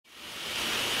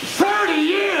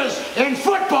in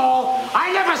football,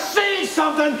 I never seen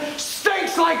something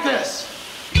stinks like this.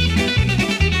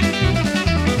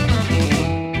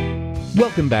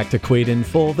 Welcome back to Quaid in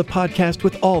Full, the podcast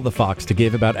with all the Fox to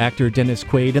give about actor Dennis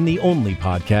Quaid, and the only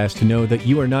podcast to know that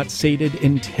you are not sated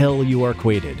until you are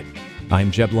Quaided.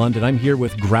 I'm Jeb Lund, and I'm here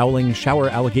with growling shower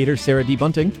alligator Sarah D.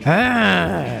 Bunting.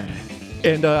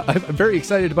 And I'm very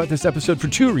excited about this episode for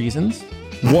two reasons.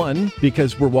 One,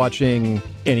 because we're watching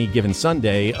Any Given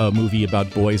Sunday, a movie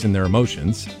about boys and their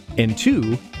emotions. And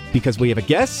two, because we have a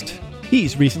guest.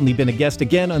 He's recently been a guest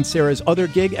again on Sarah's other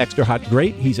gig, Extra Hot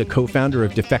Great. He's a co-founder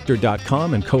of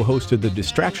Defector.com and co-host of the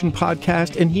Distraction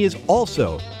podcast, and he is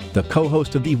also the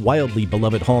co-host of the wildly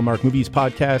beloved Hallmark Movies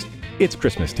podcast, It's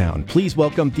Christmastown. Please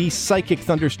welcome the psychic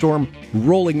thunderstorm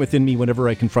rolling within me whenever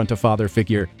I confront a father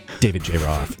figure, David J.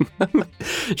 Roth.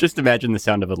 Just imagine the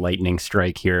sound of a lightning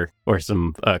strike here, or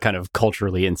some kind of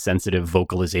culturally insensitive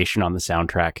vocalization on the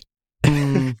soundtrack.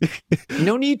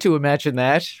 No need to imagine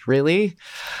that, really.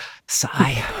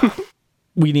 Sigh.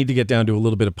 We need to get down to a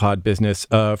little bit of pod business.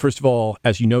 First of all,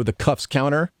 as you know, the cuffs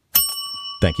counter.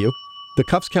 Thank you. The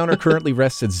cuffs counter currently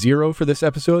rests at 0 for this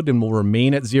episode and will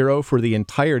remain at 0 for the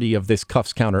entirety of this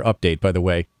cuffs counter update, by the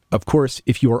way. Of course,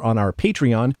 if you are on our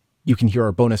Patreon, you can hear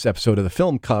our bonus episode of the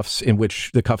film Cuffs, in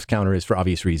which the cuffs counter is, for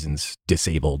obvious reasons,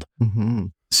 disabled. Mm-hmm.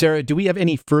 Sarah, do we have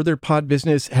any further pod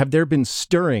business? Have there been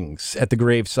stirrings at the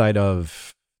graveside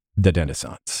of the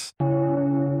Denisants?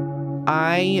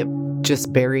 I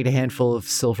just buried a handful of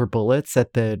silver bullets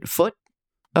at the foot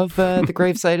of the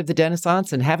gravesite of the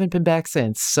Denisants and haven't been back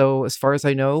since. So as far as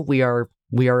I know, we are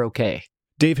okay.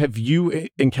 Dave, have you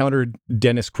encountered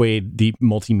Dennis Quaid, the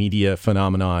multimedia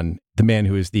phenomenon, the man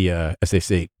who is the, as they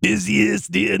say,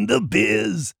 busiest in the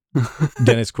biz?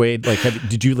 Dennis Quaid,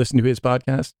 did you listen to his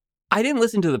podcast? I didn't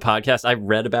listen to the podcast. I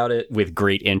read about it with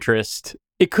great interest.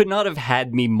 It could not have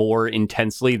had me more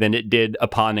intensely than it did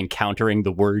upon encountering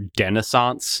the word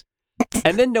Denisants.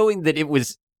 And then knowing that it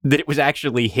was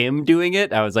actually him doing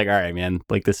it, I was like, all right, man,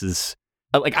 this is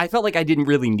I felt like I didn't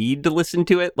really need to listen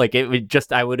to it.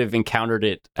 I would have encountered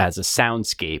it as a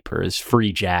soundscape or as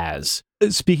free jazz.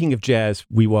 Speaking of jazz,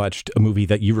 we watched a movie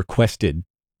that you requested,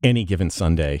 Any Given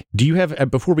Sunday. Do you have,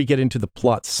 before we get into the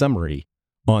plot summary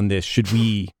on this, should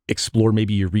we explore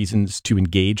maybe your reasons to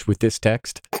engage with this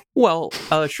text? Well,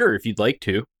 sure, if you'd like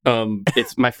to.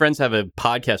 It's my friends have a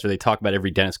podcast where they talk about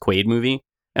every Dennis Quaid movie,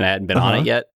 and I hadn't been on it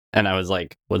yet. And I was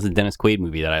like, what's the Dennis Quaid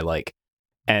movie that I like?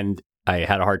 And I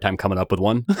had a hard time coming up with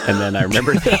one. And then I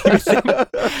remembered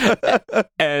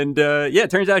and it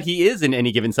turns out he is in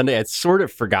Any Given Sunday. I'd sort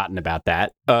of forgotten about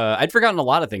that. I'd forgotten a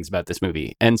lot of things about this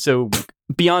movie. And so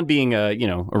beyond being a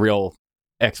real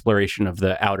exploration of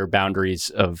the outer boundaries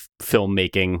of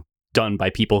filmmaking done by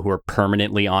people who are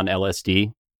permanently on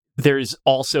LSD, there's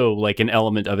also an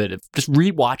element of it of just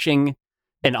rewatching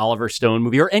an Oliver Stone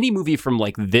movie or any movie from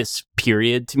this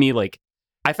period. To me,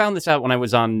 I found this out when I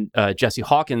was on Jesse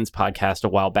Hawkins' podcast a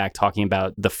while back talking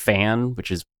about The Fan, which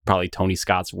is probably Tony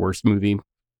Scott's worst movie.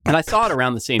 And I saw it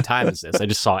around the same time as this. I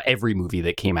just saw every movie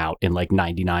that came out in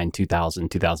 99,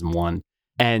 2000, 2001.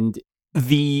 And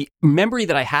the memory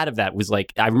that I had of that was I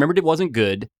remembered it wasn't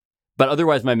good, but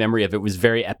otherwise my memory of it was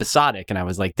very episodic. And I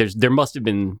was like, there must have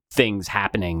been things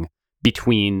happening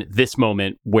between this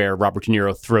moment where Robert De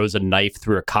Niro throws a knife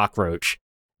through a cockroach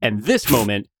and this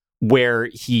moment where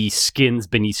he skins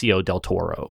Benicio del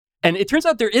Toro. And it turns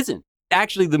out there isn't.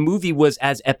 Actually, the movie was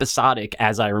as episodic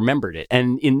as I remembered it.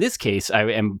 And in this case, I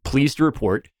am pleased to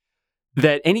report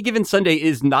that Any Given Sunday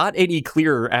is not any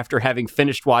clearer after having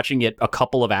finished watching it a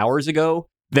couple of hours ago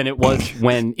than it was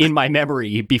when in my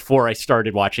memory before I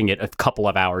started watching it a couple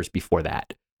of hours before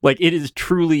that. It is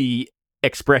truly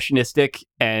expressionistic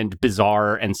and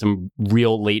bizarre and some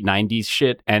real late 90s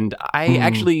shit. And I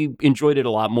actually enjoyed it a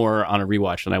lot more on a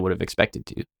rewatch than I would have expected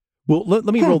to. Well, let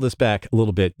me roll this back a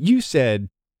little bit. You said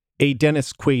a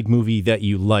Dennis Quaid movie that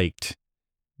you liked,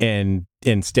 and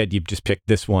instead you just picked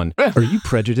this one. Are you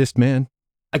prejudiced, man?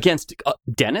 Against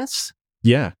Dennis?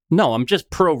 Yeah. No, I'm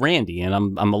just pro Randy, and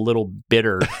I'm a little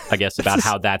bitter, I guess, about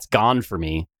how that's gone for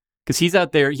me. Because he's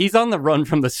out there, he's on the run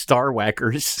from the Star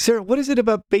Whackers. Sarah, what is it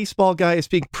about baseball guys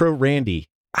being pro Randy?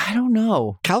 I don't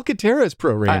know. Calcaterra is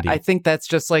pro Randy. I think that's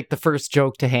just the first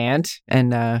joke to hand,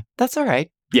 and that's all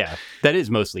right. Yeah, that is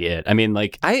mostly it. I mean,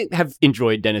 I have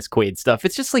enjoyed Dennis Quaid stuff.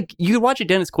 It's just you could watch a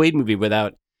Dennis Quaid movie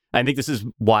without, I think this is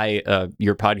why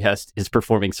your podcast is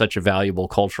performing such a valuable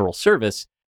cultural service,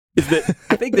 is that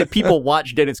I think that people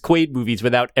watch Dennis Quaid movies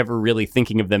without ever really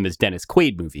thinking of them as Dennis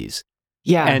Quaid movies.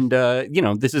 Yeah. And,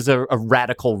 this is a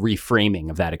radical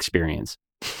reframing of that experience.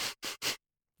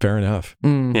 Fair enough.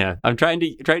 Yeah. I'm trying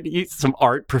to use some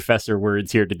art professor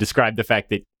words here to describe the fact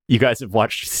that you guys have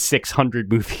watched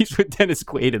 600 movies with Dennis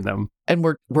Quaid in them. And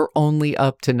we're only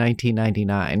up to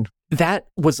 1999. That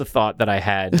was a thought that I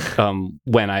had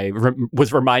when I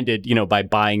was reminded, by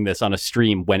buying this on a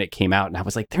stream when it came out. And I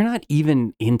was like, they're not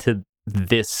even into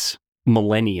this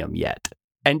millennium yet.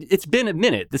 And it's been a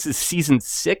minute. This is season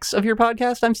 6 of your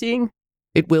podcast I'm seeing.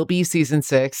 It will be season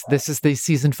 6. This is the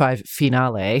season 5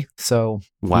 finale. So,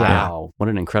 wow. What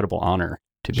an incredible honor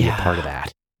to be a part of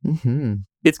that. Mm-hmm.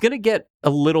 It's going to get a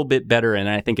little bit better, and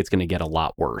I think it's going to get a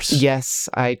lot worse. Yes,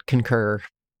 I concur.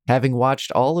 Having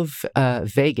watched all of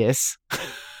Vegas.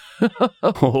 Yeah.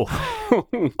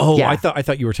 I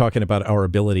thought you were talking about our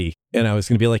ability, and I was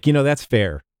going to be like, that's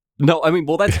fair. No, I mean,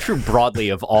 well, that's true broadly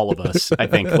of all of us. I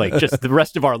think, just the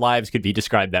rest of our lives could be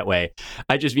described that way.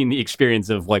 I just mean the experience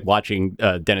of watching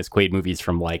Dennis Quaid movies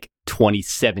from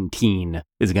 2017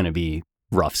 is going to be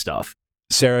rough stuff.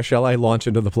 Sarah, shall I launch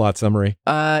into the plot summary?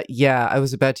 Yeah, I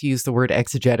was about to use the word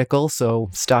exegetical, so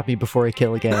stop me before I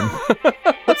kill again.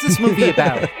 What's this movie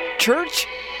about? Church?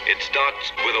 It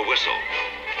starts with a whistle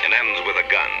and ends with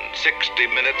a gun. 60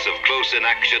 minutes of close-in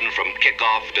action from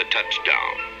kickoff to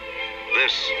touchdown.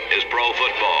 This is pro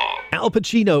football. Al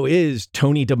Pacino is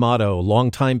Tony D'Amato,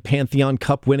 longtime Pantheon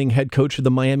Cup-winning head coach of the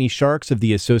Miami Sharks of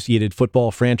the Associated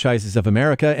Football Franchises of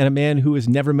America, and a man who has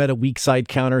never met a weak side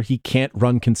counter he can't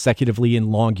run consecutively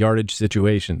in long yardage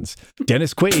situations.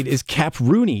 Dennis Quaid is Cap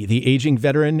Rooney, the aging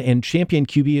veteran and champion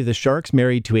QB of the Sharks,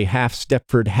 married to a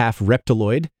half-Stepford,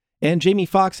 half-Reptiloid. And Jamie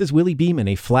Foxx is Willie Beeman,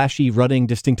 a flashy, running,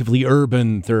 distinctively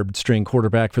urban third-string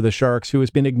quarterback for the Sharks who has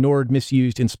been ignored,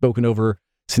 misused, and spoken over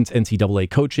since NCAA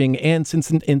coaching and since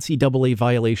an NCAA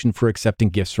violation for accepting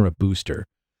gifts from a booster.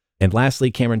 And lastly,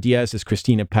 Cameron Diaz is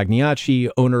Christina Pagliacci,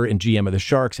 owner and GM of the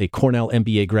Sharks, a Cornell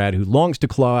MBA grad who longs to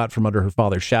claw out from under her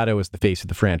father's shadow as the face of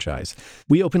the franchise.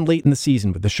 We open late in the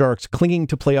season with the Sharks clinging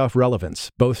to playoff relevance.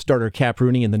 Both starter Cap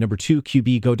Rooney and the number 2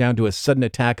 QB go down to a sudden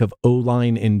attack of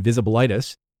O-line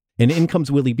invisibilitis. And in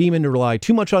comes Willie Beeman to rely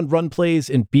too much on run plays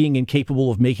and being incapable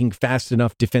of making fast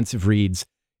enough defensive reads.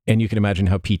 And you can imagine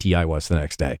how PTI was the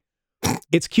next day.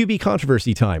 It's QB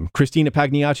controversy time. Christina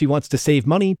Pagliacci wants to save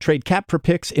money, trade Cap for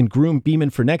picks, and groom Beeman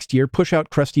for next year, push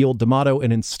out crusty old D'Amato,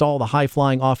 and install the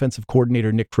high-flying offensive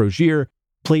coordinator Nick Crozier,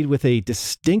 played with a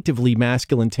distinctively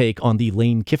masculine take on the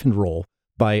Lane Kiffin role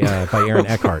by Aaron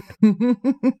Eckhart.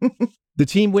 The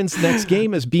team wins the next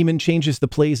game as Beeman changes the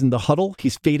plays in the huddle.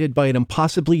 He's faded by an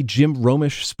impossibly Jim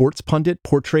Romish sports pundit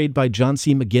portrayed by John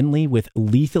C. McGinley with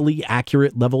lethally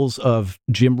accurate levels of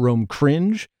Jim Rome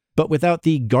cringe, but without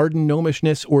the garden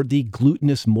gnomishness or the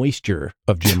glutinous moisture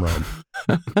of Jim Rome.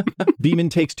 Beeman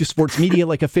takes to sports media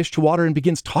like a fish to water and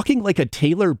begins talking like a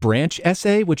Taylor Branch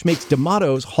essay, which makes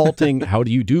D'Amato's halting, "How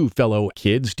do you do, fellow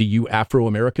kids? Do you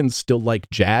Afro-Americans still like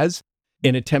jazz?"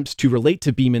 in attempts to relate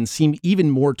to Beeman seem even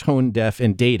more tone-deaf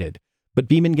and dated. But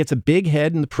Beeman gets a big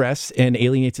head in the press and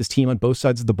alienates his team on both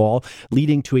sides of the ball,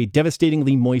 leading to a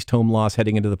devastatingly moist home loss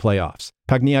heading into the playoffs.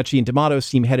 Pagliacci and D'Amato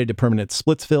seem headed to permanent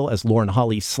Splitsville as Lauren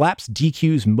Holly slaps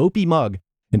DQ's mopey mug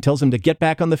and tells him to get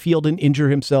back on the field and injure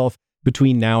himself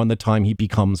between now and the time he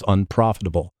becomes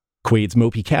unprofitable. Quaid's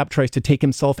mopey Cap tries to take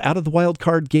himself out of the wild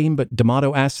card game, but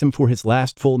D'Amato asks him for his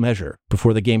last full measure.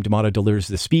 Before the game, D'Amato delivers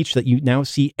the speech that you now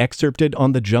see excerpted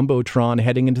on the Jumbotron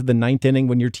heading into the 9th inning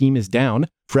when your team is down.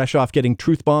 Fresh off getting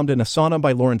truth-bombed in a sauna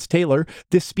by Lawrence Taylor,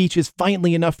 this speech is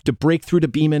finally enough to break through to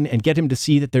Beeman and get him to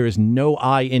see that there is no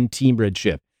I in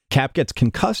teamridship. Cap gets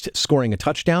concussed, scoring a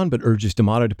touchdown, but urges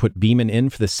D'Amato to put Beeman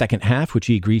in for the second half, which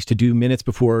he agrees to do minutes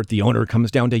before the owner comes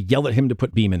down to yell at him to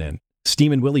put Beeman in.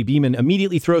 Steamin' Willie Beeman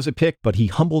immediately throws a pick, but he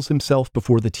humbles himself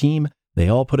before the team. They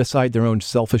all put aside their own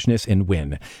selfishness and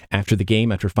win. After the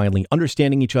game, after finally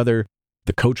understanding each other,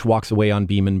 the coach walks away on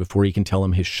Beeman before he can tell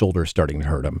him his shoulder's starting to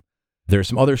hurt him. There are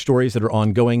some other stories that are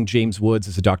ongoing. James Woods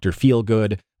is a Dr.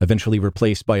 Feelgood, eventually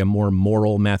replaced by a more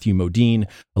moral Matthew Modine.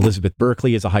 Elizabeth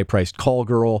Berkley is a high-priced call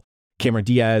girl. Cameron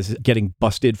Diaz getting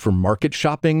busted for market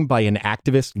shopping by an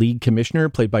activist league commissioner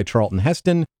played by Charlton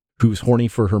Heston, who's horny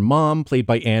for her mom, played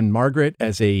by Anne Margaret,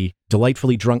 as a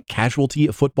delightfully drunk casualty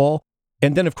of football.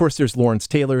 And then, of course, there's Lawrence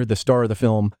Taylor, the star of the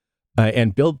film,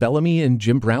 and Bill Bellamy and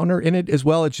Jim Brown are in it as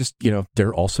well. It's just,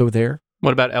 they're also there.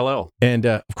 What about LL? And,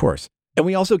 of course. And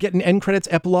we also get an end credits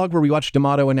epilogue where we watch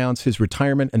D'Amato announce his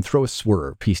retirement and throw a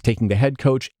swerve. He's taking the head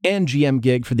coach and GM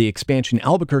gig for the expansion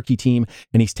Albuquerque team,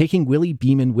 and he's taking Willie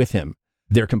Beeman with him.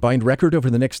 Their combined record over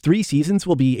the next 3 seasons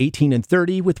will be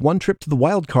 18-30, with one trip to the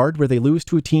wild card where they lose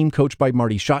to a team coached by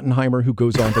Marty Schottenheimer, who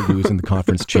goes on to lose in the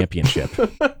conference championship.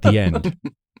 The end.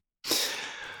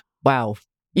 Wow.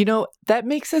 That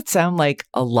makes it sound like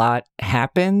a lot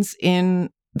happens in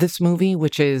this movie,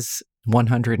 which is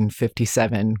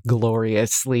 157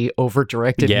 gloriously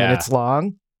over-directed minutes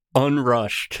long.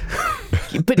 Unrushed.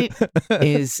 But it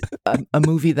is a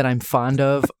movie that I'm fond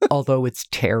of, although it's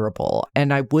terrible.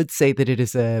 And I would say that it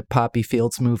is a Poppy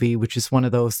Fields movie, which is one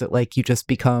of those that like you just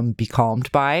become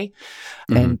becalmed by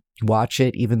and watch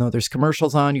it, even though there's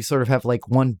commercials on. You sort of have like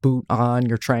one boot on,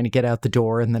 you're trying to get out the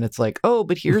door, and then it's like, oh,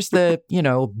 but here's the,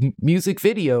 music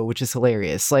video, which is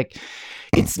hilarious. Like,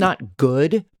 it's not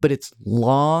good, but it's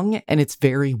long and it's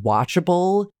very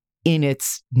watchable in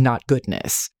its not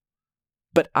goodness.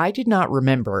 But I did not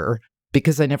remember,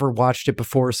 because I never watched it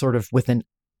before, sort of with an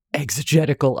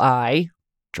exegetical eye.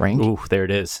 Drink. Ooh, there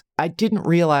it is. I didn't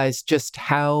realize just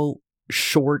how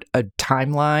short a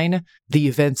timeline the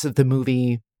events of the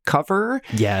movie cover.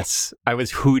 Yes, I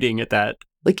was hooting at that.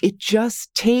 Like, it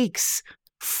just takes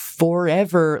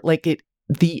forever. Like,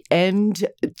 the end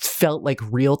felt like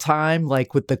real time,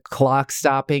 like with the clock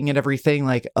stopping and everything.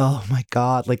 Like, oh my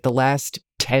God, like the last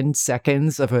 10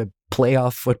 seconds of a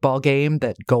playoff football game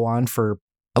that go on for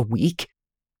a week.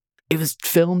 It was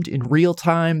filmed in real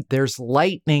time. There's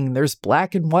lightning, there's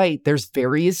black and white, there's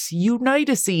various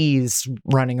Unitices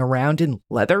running around in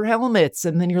leather helmets.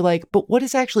 And then you're like, but what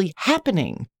is actually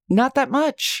happening? Not that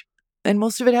much. And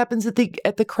most of it happens at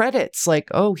the credits. Like,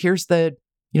 oh, here's the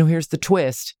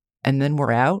twist. And then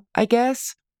we're out, I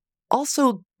guess.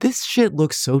 Also, this shit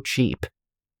looks so cheap.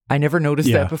 I never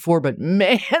noticed that before, but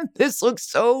man, this looks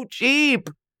so cheap.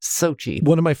 So cheap.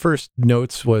 One of my first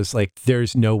notes was like,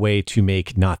 there's no way to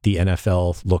make not the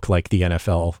NFL look like the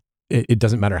NFL. It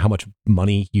doesn't matter how much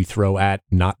money you throw at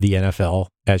not the NFL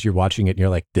as you're watching it. And you're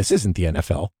like, this isn't the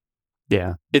NFL.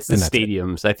 Yeah. It's the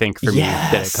stadiums, I think, for me,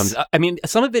 that it comes. I mean,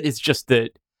 some of it is just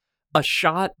that a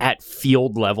shot at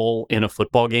field level in a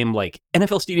football game, like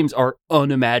NFL stadiums are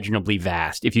unimaginably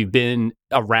vast. If you've been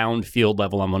around field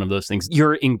level on one of those things,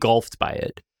 you're engulfed by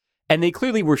it. And they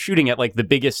clearly were shooting at like the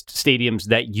biggest stadiums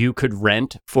that you could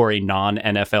rent for a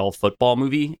non-NFL football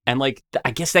movie. And like,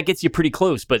 I guess that gets you pretty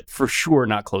close, but for sure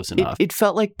not close enough. It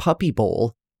felt like Puppy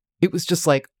Bowl. It was just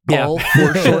like all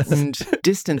foreshortened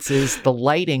distances. The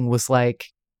lighting was like,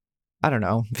 I don't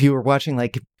know, if you were watching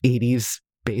like 80s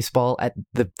baseball at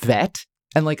the Vet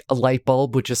and like a light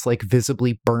bulb would just like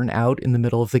visibly burn out in the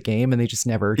middle of the game and they just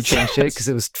never changed it because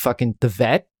it was fucking the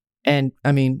Vet. And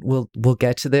I mean, we'll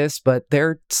get to this, but there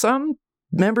are some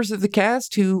members of the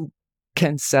cast who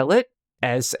can sell it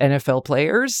as NFL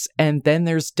players. And then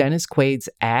there's Dennis Quaid's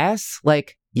ass.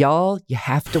 Like, y'all, you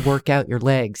have to work out your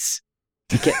legs.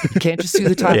 You can't just do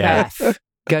the top half. You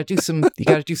gotta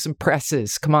do some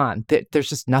presses. Come on. There's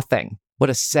just nothing.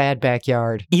 What a sad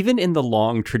backyard. Even in the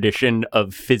long tradition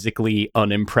of physically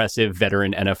unimpressive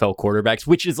veteran NFL quarterbacks,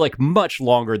 which is like much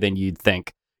longer than you'd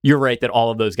think. You're right that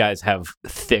all of those guys have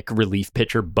thick relief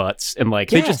pitcher butts and like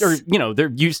they just are,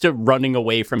 they're used to running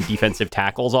away from defensive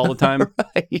tackles all the time.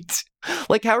 Right.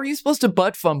 Like, how are you supposed to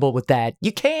butt fumble with that?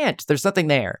 You can't. There's nothing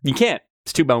there. You can't.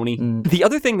 It's too bony. The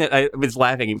other thing that I was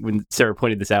laughing when Sarah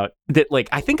pointed this out, that like,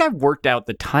 I think I've worked out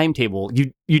the timetable.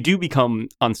 You do become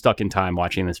unstuck in time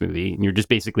watching this movie. And you're just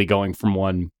basically going from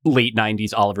one late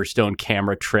 90s Oliver Stone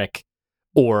camera trick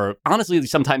or honestly,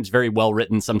 sometimes very well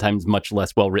written, sometimes much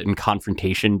less well written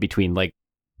confrontation between like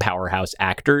powerhouse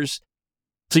actors.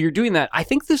 So you're doing that. I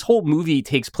think this whole movie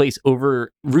takes place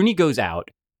over Rooney goes out,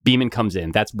 Beeman comes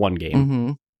in. That's one game.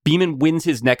 Mm-hmm. Beeman wins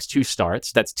his next two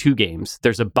starts. That's two games.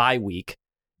 There's a bye week.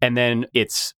 And then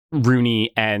it's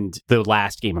Rooney and the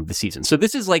last game of the season. So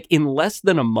this is like in less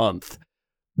than a month.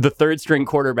 The third string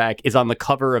quarterback is on the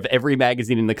cover of every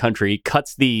magazine in the country,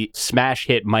 cuts the smash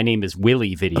hit My Name is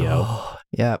Willie video. Oh,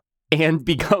 yeah. And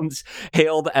becomes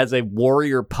hailed as a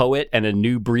warrior poet and a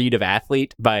new breed of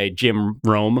athlete by Jim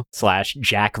Rome /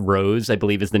 Jack Rose, I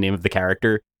believe is the name of the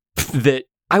character. That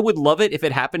I would love it if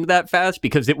it happened that fast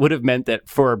because it would have meant that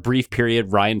for a brief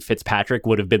period, Ryan Fitzpatrick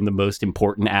would have been the most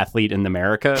important athlete in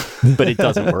America, but it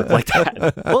doesn't work like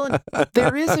that. Well,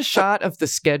 there is a shot of the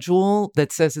schedule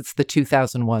that says it's the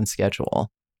 2001 schedule.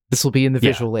 This will be in the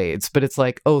visual aids, but it's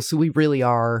like, oh, so we really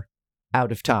are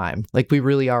out of time. Like we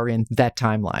really are in that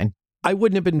timeline. I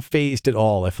wouldn't have been fazed at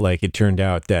all if like it turned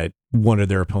out that one of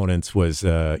their opponents was,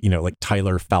 like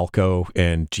Tyler Falco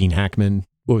and Gene Hackman.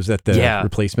 What was that? The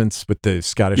replacements with the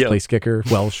Scottish place kicker,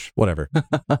 Welsh, whatever.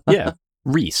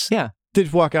 Reese. Yeah.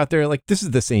 Did walk out there like, this is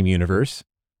the same universe.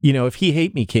 If He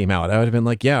Hate Me came out, I would have been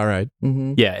like, yeah, all right.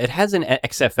 Mm-hmm. Yeah, it has an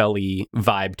XFL-y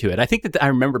vibe to it. I think that I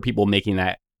remember people making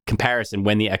that comparison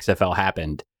when the XFL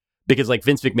happened. Because like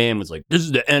Vince McMahon was like, this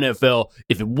is the NFL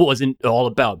if it wasn't all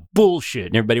about bullshit.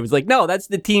 And everybody was like, no, that's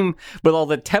the team with all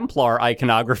the Templar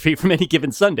iconography from Any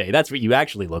Given Sunday. That's what you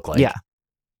actually look like. Yeah.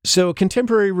 So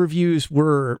contemporary reviews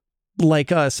were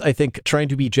like us, I think trying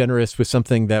to be generous with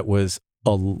something that was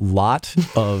a lot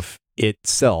of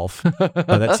itself.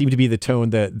 That seemed to be the tone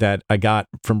that I got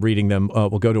from reading them.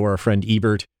 We'll go to our friend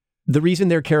Ebert. The reason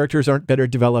their characters aren't better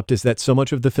developed is that so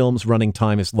much of the film's running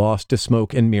time is lost to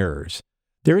smoke and mirrors.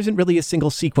 There isn't really a single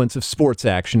sequence of sports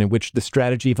action in which the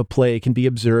strategy of a play can be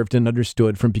observed and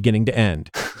understood from beginning to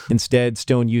end. Instead,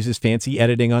 Stone uses fancy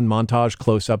editing on montage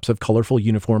close-ups of colorful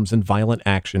uniforms and violent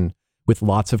action with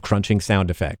lots of crunching sound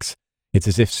effects. It's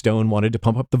as if Stone wanted to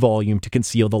pump up the volume to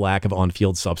conceal the lack of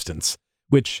on-field substance,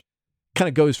 which kind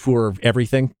of goes for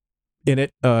everything in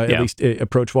it, at least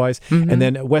approach-wise. Mm-hmm. And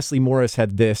then Wesley Morris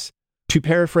had this: to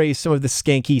paraphrase some of the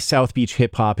skanky South Beach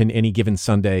hip-hop in Any Given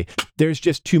Sunday, there's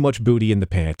just too much booty in the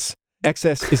pants.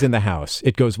 Excess is in the house.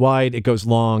 It goes wide, it goes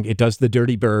long, it does the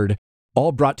dirty bird.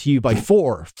 All brought to you by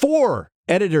four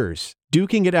editors,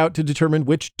 duking it out to determine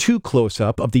which two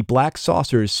close-up of the black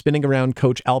saucers spinning around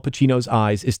Coach Al Pacino's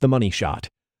eyes is the money shot.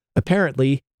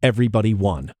 Apparently, everybody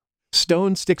won.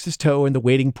 Stone sticks his toe in the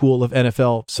wading pool of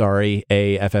AFFA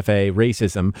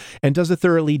racism and does a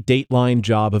thoroughly Dateline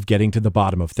job of getting to the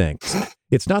bottom of things.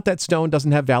 It's not that Stone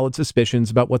doesn't have valid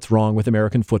suspicions about what's wrong with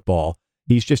American football.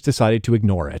 He's just decided to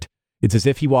ignore it. It's as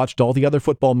if he watched all the other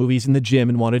football movies in the gym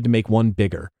and wanted to make one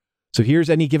bigger. So here's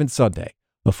Any Given Sunday,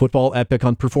 a football epic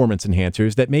on performance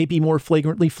enhancers that may be more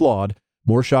flagrantly flawed,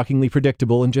 more shockingly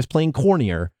predictable, and just plain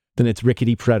cornier than its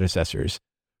rickety predecessors.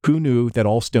 Who knew that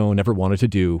all Stone ever wanted to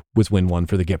do was win one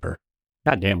for the Gipper?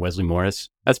 Goddamn, Wesley Morris.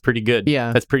 That's pretty good.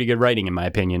 Yeah. That's pretty good writing, in my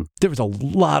opinion. There was a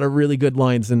lot of really good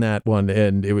lines in that one,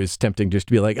 and it was tempting just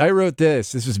to be like, I wrote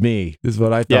this. This is me. This is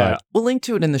what I thought. Yeah. We'll link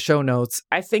to it in the show notes.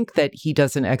 I think that he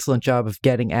does an excellent job of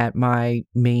getting at my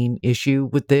main issue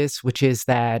with this, which is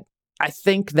that I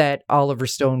think that Oliver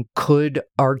Stone could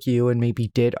argue, and maybe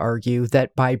did argue,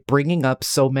 that by bringing up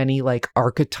so many like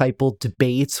archetypal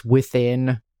debates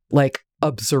within like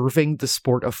observing the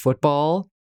sport of football,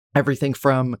 everything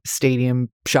from stadium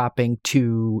shopping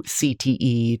to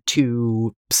CTE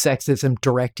to sexism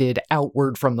directed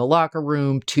outward from the locker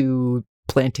room to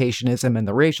plantationism and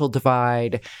the racial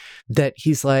divide, that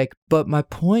he's like, but my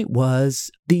point was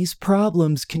these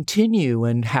problems continue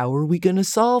and how are we going to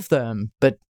solve them?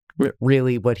 But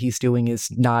really what he's doing is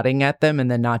nodding at them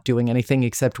and then not doing anything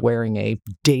except wearing a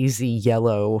daisy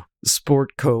yellow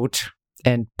sport coat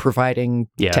and providing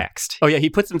text. Oh, yeah, he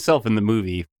puts himself in the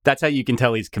movie. That's how you can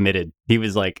tell he's committed. He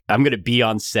was like, I'm going to be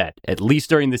on set. At least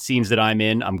during the scenes that I'm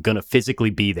in, I'm going to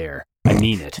physically be there. I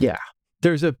mean it. Yeah.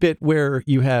 There's a bit where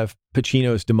you have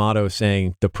Pacino's D'Amato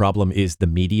saying the problem is the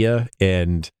media.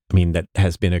 And I mean, that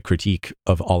has been a critique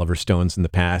of Oliver Stone's in the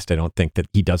past. I don't think that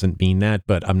he doesn't mean that,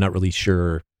 but I'm not really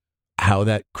sure how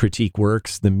that critique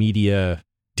works. The media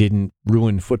didn't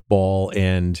ruin football,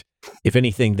 and if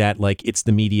anything, that like it's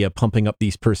the media pumping up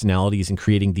these personalities and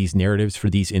creating these narratives for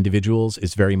these individuals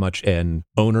is very much an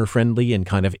owner-friendly and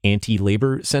kind of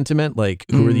anti-labor sentiment. Like,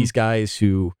 who are these guys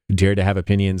who dare to have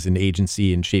opinions and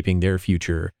agency in shaping their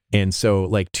future? And so,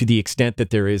 like, to the extent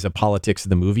that there is a politics of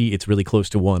the movie, it's really close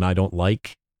to one I don't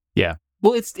like. Yeah.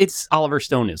 Well, it's Oliver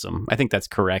Stoneism. I think that's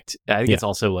correct. I think it's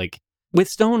also like with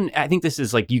Stone, I think this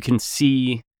is like you can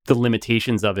see the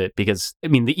limitations of it because, I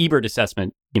mean, the Ebert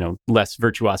assessment, less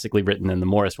virtuosically written than the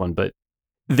Morris one, but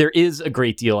there is a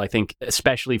great deal, I think,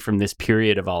 especially from this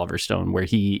period of Oliver Stone, where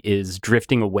he is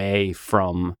drifting away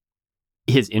from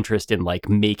his interest in like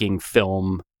making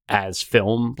film as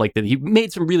film. Like that he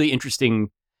made some really interesting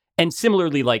and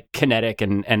similarly like kinetic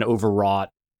and overwrought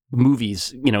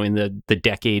movies, in the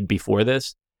decade before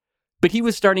this. But he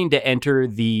was starting to enter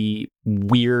the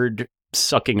weird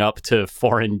sucking up to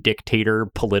foreign dictator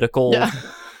political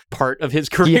part of his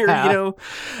career,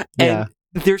 And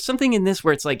there's something in this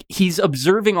where it's like he's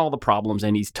observing all the problems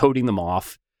and he's toting them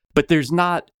off, but there's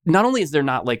not only is there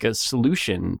not like a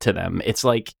solution to them, it's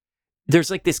like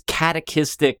there's like this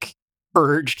catechistic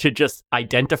urge to just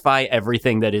identify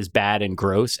everything that is bad and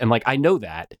gross. And like, I know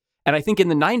that. And I think in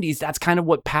the 90s, that's kind of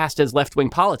what passed as left-wing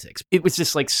politics. It was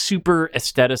this like super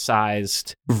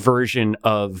aestheticized version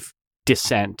of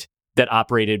dissent that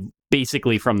operated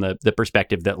basically from the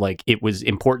perspective that like it was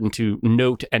important to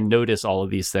note and notice all of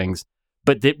these things,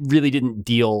 but that really didn't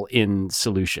deal in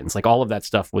solutions. Like all of that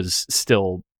stuff was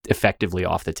still effectively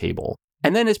off the table.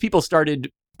 And then as people started,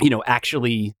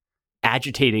 actually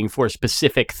agitating for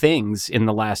specific things in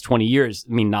the last 20 years,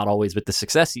 I mean, not always with the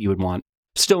success that you would want,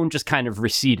 Stone just kind of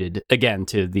receded again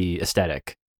to the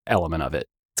aesthetic element of it.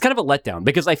 It's kind of a letdown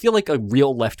because I feel like a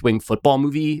real left-wing football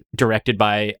movie directed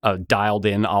by a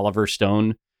dialed-in Oliver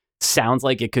Stone sounds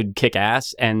like it could kick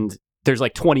ass, and there's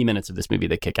like 20 minutes of this movie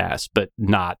that kick ass, but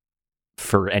not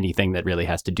for anything that really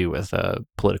has to do with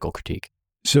political critique.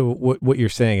 So what you're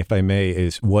saying, if I may,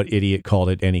 is what idiot called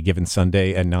it Any Given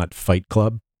Sunday and not Fight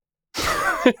Club?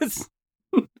 I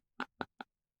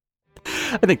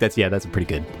think that's a pretty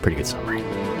good summary.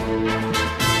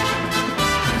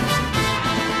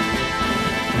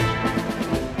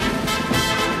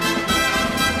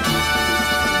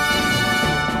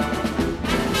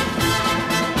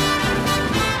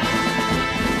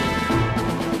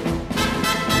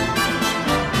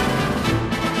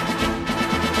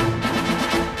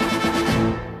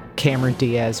 Cameron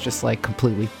Diaz just like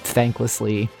completely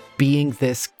thanklessly being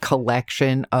this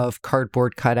collection of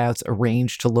cardboard cutouts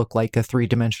arranged to look like a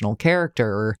three-dimensional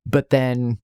character, but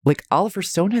then like Oliver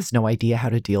Stone has no idea how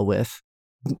to deal with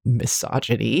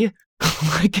misogyny.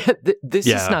 Like this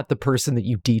is not the person that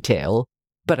you detail,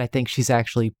 but I think she's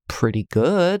actually pretty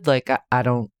good. Like I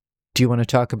don't. Do you want to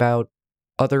talk about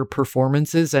other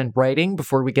performances and writing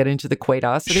before we get into the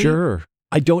Quaidosity? Sure.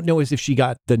 I don't know as if she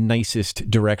got the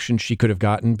nicest direction she could have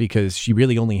gotten, because she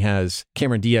really only has,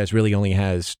 Cameron Diaz really only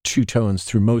has two tones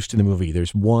through most of the movie.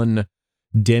 There's one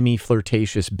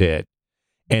demi-flirtatious bit,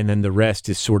 and then the rest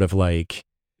is sort of like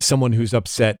someone who's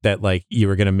upset that like you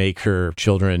were going to make her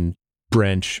children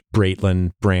Brench,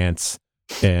 Braitlin, Brantz,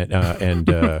 and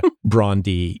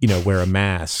Brondy, wear a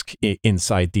mask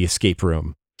inside the escape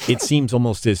room. It seems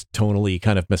almost as tonally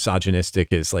kind of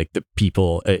misogynistic as like the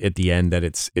people at the end that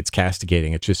it's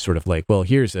castigating. It's just sort of like, well,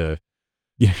 here's a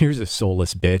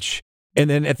soulless bitch. And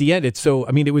then at the end,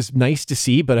 it was nice to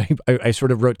see, but I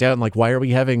sort of wrote down like, why are we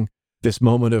having this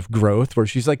moment of growth where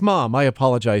she's like, Mom, I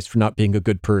apologize for not being a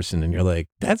good person. And you're like,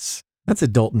 that's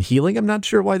adult and healing. I'm not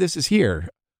sure why this is here.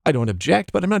 I don't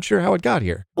object, but I'm not sure how it got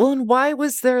here. Well, and why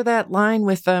was there that line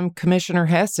with Commissioner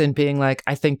Heston being like,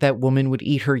 I think that woman would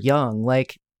eat her young?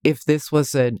 Like, if this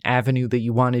was an avenue that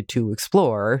you wanted to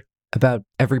explore about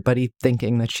everybody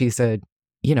thinking that she's an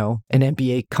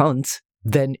NBA cunt,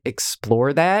 then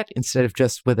explore that instead of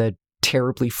just with a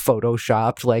terribly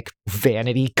photoshopped, like,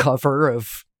 vanity cover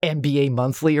of NBA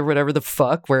Monthly or whatever the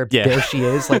fuck, where there she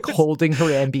is, like, holding her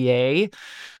NBA.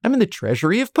 I'm in the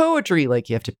treasury of poetry. Like,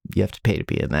 you have to pay to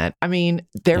be in that. I mean,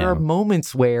 there are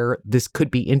moments where this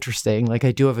could be interesting. Like,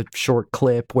 I do have a short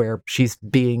clip where she's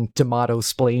being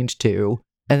D'Amato-splained to,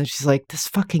 and then she's like, this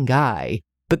fucking guy.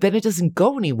 But then it doesn't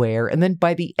go anywhere. And then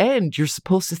by the end, you're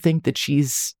supposed to think that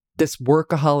she's this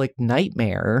workaholic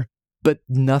nightmare, but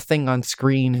nothing on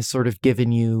screen has sort of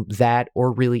given you that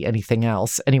or really anything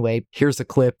else. Anyway, here's a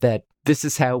clip that this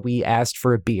is how we asked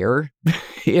for a beer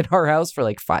in our house for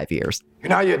like 5 years. You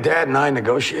know how your dad and I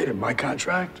negotiated my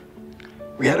contract?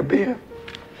 We had a beer,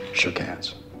 shook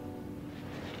hands.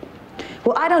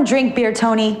 Well, I don't drink beer,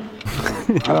 Tony.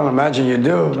 I don't imagine you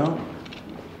do, no?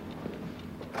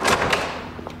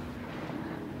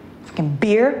 Fucking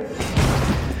beer?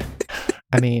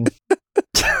 I mean,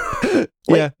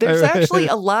 there's actually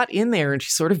a lot in there, and she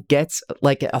sort of gets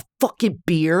like a fucking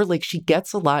beer. Like, she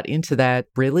gets a lot into that.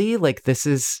 Really, like, this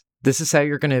is how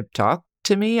you're going to talk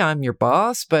to me. I'm your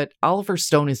boss. But Oliver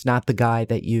Stone is not the guy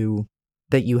that you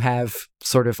have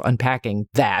sort of unpacking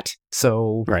that.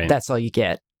 So that's all you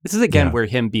get. This is again where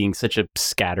him being such a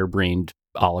scatterbrained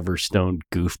Oliver Stone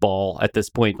goofball at this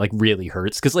point like really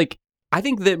hurts, because like I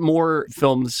think that more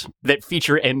films that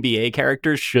feature NBA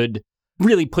characters should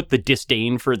really put the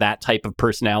disdain for that type of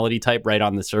personality type right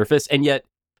on the surface. And yet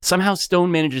somehow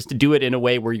Stone manages to do it in a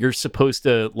way where you're supposed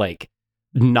to like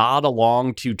nod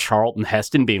along to Charlton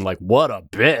Heston being like, what a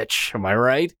bitch. Am I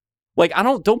right? Like,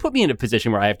 don't put me in a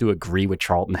position where I have to agree with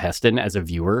Charlton Heston as a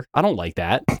viewer. I don't like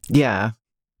that. Yeah.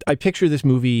 I picture this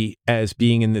movie as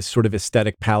being in this sort of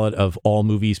aesthetic palette of all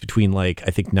movies between like,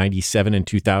 I think 97 and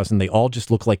 2000. They all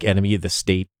just look like Enemy of the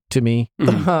State to me.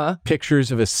 Uh-huh.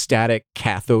 Pictures of a static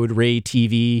cathode ray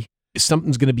TV.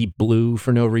 Something's going to be blue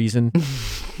for no reason.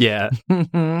 Yeah.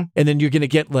 And then you're going to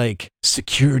get like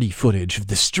security footage of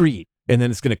the street. And then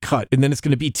it's going to cut. And then it's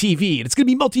going to be TV. And it's going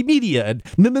to be multimedia.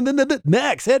 And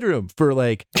max headroom for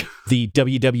like the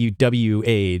WWW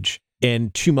age.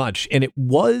 And too much. And it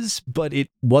was, but it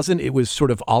wasn't. It was sort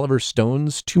of Oliver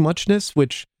Stone's too muchness,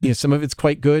 which, some of it's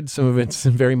quite good. Some of it's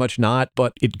very much not,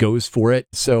 but it goes for it.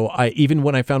 So even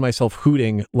when I found myself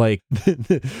hooting, like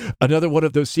another one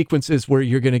of those sequences where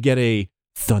you're going to get a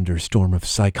thunderstorm of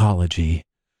psychology.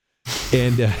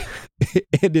 And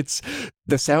it's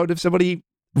the sound of somebody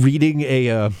reading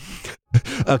a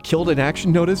killed in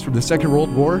action notice from the Second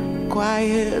World War.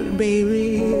 Quiet,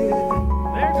 baby.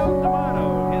 There goes D'Amato.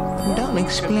 Don't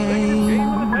explain.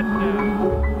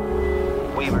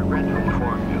 We regret to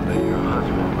inform you that your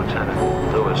husband,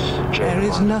 Lieutenant Louis J. There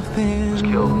is nothing was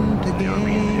killed to in your gain.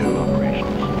 reindeer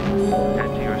operations.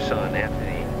 And to your son,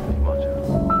 Anthony, Moto.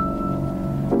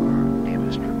 Our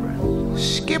deepest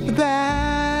regrets. skip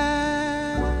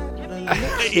that.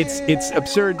 It's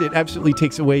absurd. It absolutely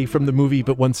takes away from the movie.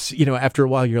 But once, after a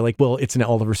while, you're like, well, it's an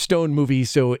Oliver Stone movie,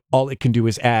 so all it can do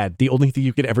is add. The only thing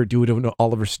you could ever do to an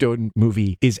Oliver Stone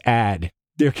movie is add.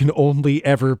 There can only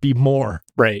ever be more.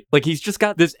 Right. Like he's just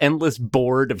got this endless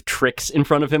board of tricks in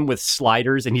front of him with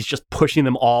sliders, and he's just pushing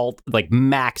them all, like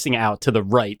maxing out to the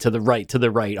right, to the right, to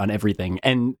the right on everything.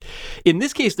 And in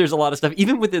this case, there's a lot of stuff,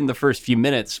 even within the first few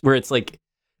minutes, where it's like,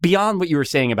 beyond what you were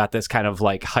saying about this kind of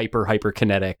like hyper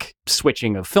kinetic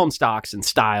switching of film stocks and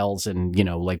styles and,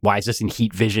 like, why is this in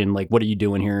heat vision? Like, what are you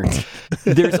doing here?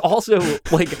 There's also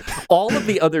like all of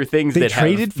the other things they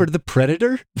traded for the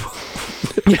Predator.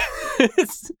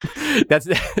 That's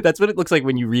what it looks like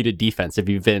when you read a defense. If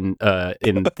you've been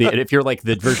if you're like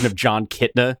the version of John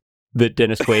Kitna that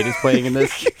Dennis Quaid is playing in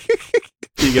this,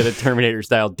 you get a Terminator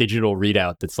style digital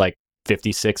readout that's like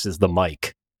 56 is the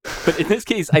mic. But in this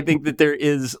case, I think that there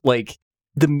is like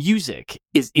the music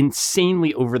is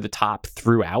insanely over the top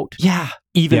throughout. Yeah.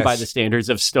 Even by the standards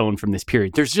of Stone from this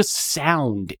period. There's just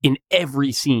sound in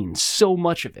every scene, so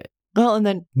much of it. Well, and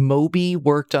then Moby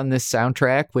worked on this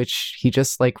soundtrack, which he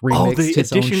just like remixed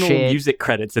his own shit. The additional music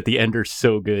credits at the end are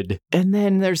so good. And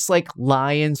then there's like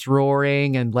lions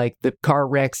roaring and like the car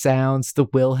wreck sounds, the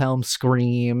Wilhelm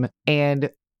scream. And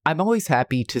I'm always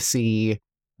happy to see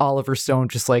Oliver Stone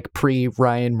just like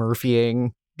pre-Ryan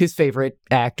Murphying his favorite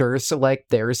actors. So like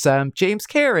there's James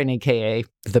Karen, aka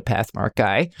the Pathmark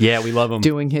guy. Yeah, we love him.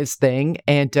 Doing his thing.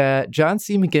 And John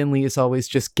C. McGinley is always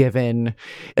just given,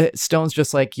 Stone's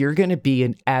just like, you're going to be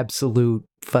an absolute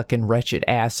fucking wretched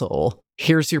asshole.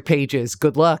 Here's your pages.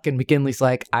 Good luck. And McGinley's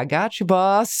like, I got you,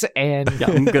 boss. And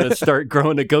I'm going to start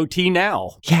growing a goatee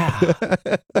now. Yeah.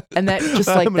 And that just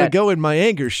like I'm going to go in my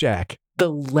anger shack. The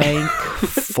lank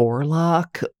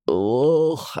forelock.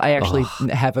 Oh, I actually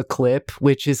have a clip,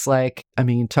 which is like, I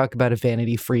mean, talk about a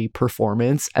vanity-free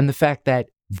performance. And the fact that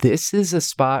this is a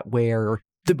spot where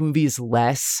the movie is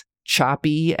less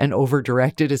choppy and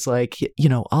over-directed is like,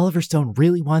 Oliver Stone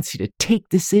really wants you to take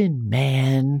this in,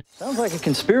 man. Sounds like a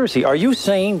conspiracy. Are you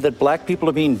saying that black people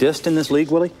are being dissed in this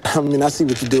league, Willie? I mean, I see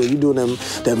what you're doing. You're doing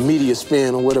that media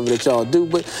spin or whatever that y'all do,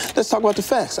 but let's talk about the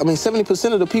facts. I mean,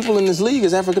 70% of the people in this league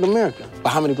is African American. But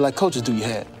how many black coaches do you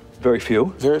have? Very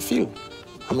few. Very few.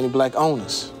 How many black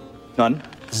owners? None.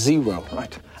 0.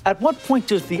 Right. At what point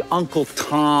does the Uncle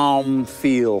Tom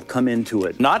feel come into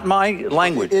it? Not my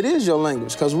language. It is your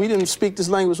language, because we didn't speak this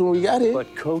language when we got here.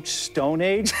 But Coach Stone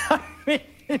Age? I mean,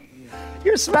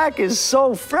 your smack is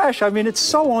so fresh. I mean, it's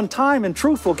so on time and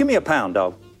truthful. Give me a pound,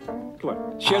 dog. Come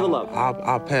on, share the love.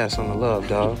 I'll pass on the love,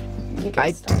 dog.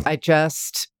 I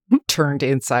just turned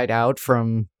inside out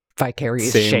from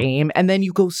vicarious shame. And then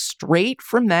you go straight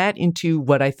from that into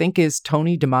what I think is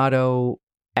Tony D'Amato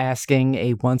asking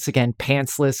a once again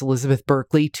pantsless Elizabeth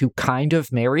Berkley to kind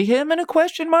of marry him in a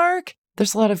question mark.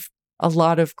 There's a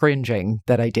lot of cringing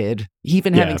that I did.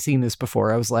 Even having seen this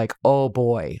before, I was like, oh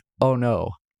boy, oh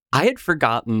no. I had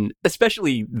forgotten,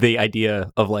 especially the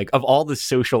idea of of all the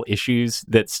social issues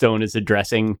that Stone is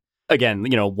addressing, again,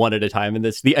 one at a time in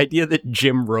this, the idea that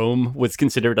Jim Rome was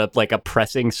considered a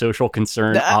pressing social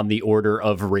concern on the order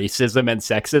of racism and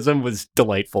sexism was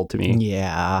delightful to me.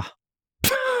 Yeah.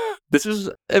 This was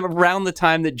around the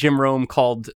time that Jim Rome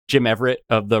called Jim Everett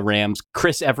of the Rams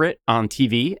Chris Everett on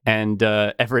TV, and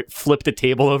Everett flipped a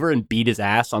table over and beat his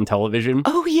ass on television.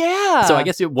 Oh, yeah. So I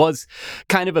guess it was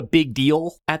kind of a big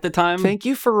deal at the time. Thank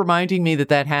you for reminding me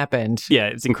that happened. Yeah,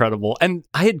 it's incredible. And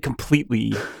I had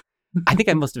I think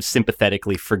I must have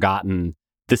sympathetically forgotten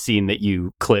the scene that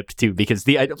you clipped too, because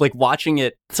watching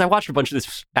it. So I watched a bunch of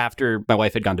this after my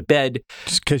wife had gone to bed,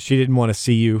 just because she didn't want to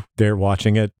see you there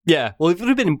watching it. Yeah, well, it would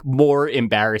have been more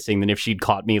embarrassing than if she'd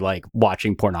caught me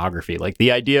watching pornography.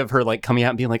 The idea of her coming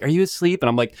out and being like, "Are you asleep?" and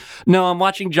I'm like, "No, I'm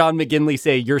watching John McGinley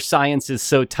say your science is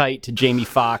so tight" to Jamie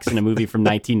Foxx in a movie from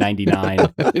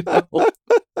 1999.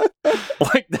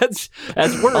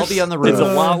 That's worse. I'll be on the road. It's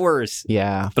a lot worse.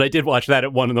 Yeah. But I did watch that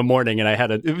at 1 a.m. and I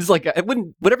had it was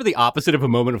whatever the opposite of a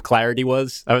moment of clarity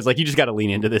was, I was like, you just got to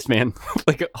lean into this, man.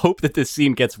 Hope that this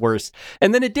scene gets worse.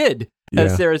 And then it did,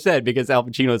 as Sarah said, because Al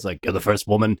Pacino's like, you're the first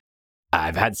woman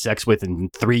I've had sex with in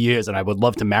 3 years and I would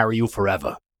love to marry you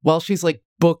forever. While she's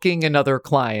booking another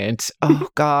client. Oh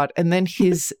God. And then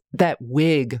that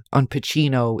wig on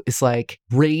Pacino is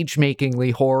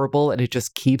rage-makingly horrible, and it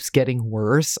just keeps getting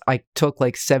worse. I took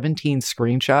 17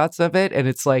 screenshots of it, and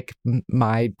it's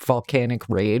my volcanic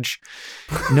rage.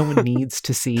 No one needs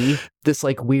to see this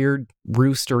weird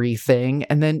roostery thing.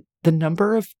 And then the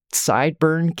number of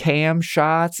sideburn cam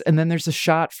shots, and then there's a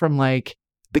shot from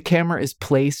the camera is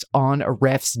placed on a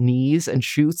ref's knees and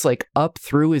shoots like up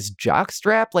through his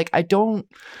jockstrap. Like,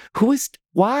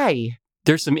 why?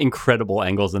 There's some incredible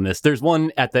angles in this. There's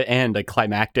one at the end, a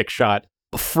climactic shot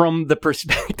from the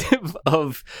perspective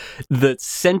of the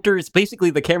center's, basically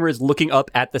the camera is looking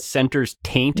up at the center's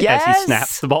taint as he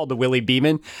snaps the ball to Willie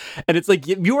Beeman. And it's like,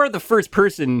 you are the first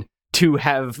person to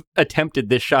have attempted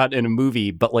this shot in a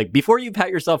movie, but like, before you pat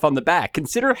yourself on the back,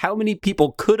 consider how many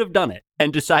people could have done it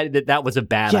and decided that that was a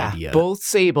bad idea. Both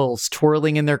Sables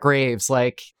twirling in their graves.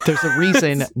 Like, there's a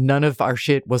reason none of our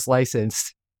shit was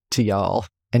licensed to y'all,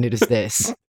 and it is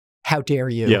this. How dare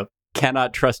you? Yep.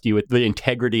 Cannot trust you with the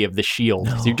integrity of the shield.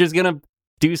 No. You're just gonna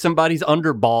do somebody's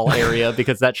underball area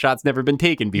because that shot's never been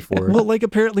taken before. Well, like,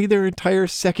 apparently their entire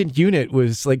second unit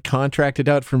was like contracted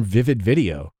out from Vivid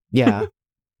Video. Yeah.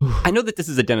 I know that this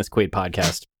is a Dennis Quaid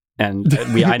podcast, and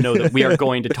I know that we are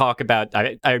going to talk about.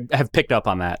 I have picked up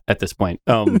on that at this point.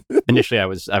 Initially, I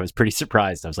was pretty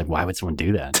surprised. I was like, "Why would someone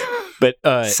do that?" But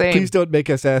please don't make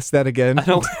us ask that again. I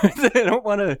don't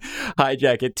want to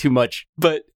hijack it too much.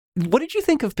 But what did you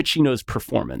think of Pacino's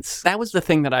performance? That was the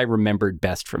thing that I remembered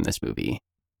best from this movie.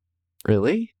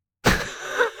 Really?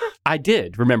 I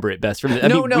did remember it best from.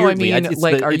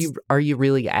 Are you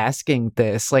really asking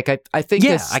this? Like, I think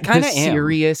this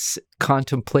serious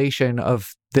contemplation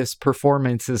of this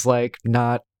performance is like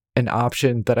not an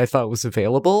option that I thought was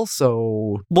available.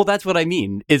 So, well, that's what I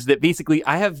mean. Is that basically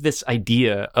I have this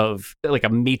idea of like a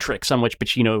matrix on which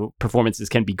Pacino performances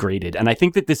can be graded, and I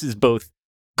think that this is both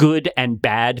good and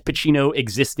bad Pacino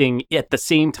existing at the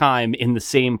same time in the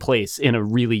same place in a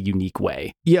really unique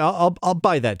way. Yeah, I'll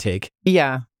buy that take.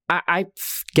 Yeah. I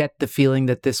get the feeling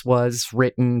that this was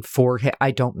written for him.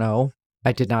 I don't know.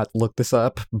 I did not look this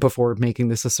up before making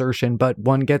this assertion, but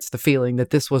one gets the feeling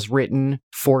that this was written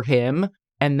for him.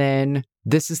 And then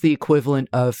this is the equivalent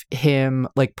of him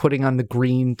like putting on the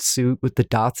green suit with the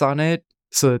dots on it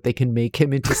so that they can make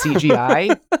him into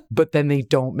CGI, but then they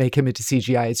don't make him into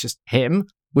CGI. It's just him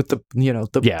with the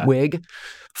wig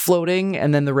floating.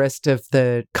 And then the rest of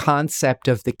the concept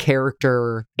of the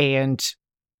character and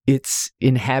its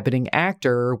inhabiting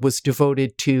actor was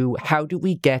devoted to how do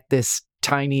we get this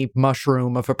tiny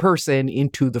mushroom of a person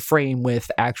into the frame with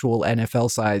actual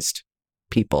NFL-sized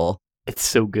people. It's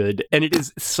so good. And it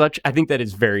is I think that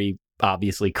is very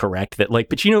obviously correct that like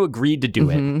Pacino agreed to do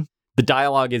it. The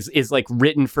dialogue is like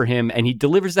written for him and he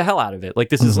delivers the hell out of it. Like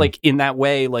this is like in that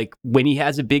way, like when he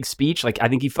has a big speech, like I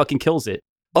think he fucking kills it.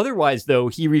 Otherwise, though,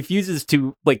 he refuses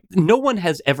to, like, no one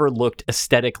has ever looked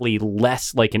aesthetically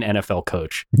less like an NFL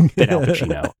coach than Al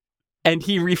Pacino. And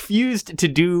he refused to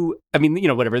do, I mean, you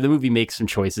know, whatever, the movie makes some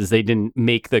choices. They didn't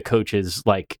make the coaches,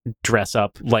 like, dress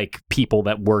up like people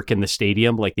that work in the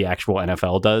stadium like the actual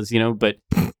NFL does, you know, but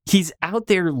he's out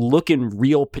there looking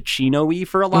real Pacino-y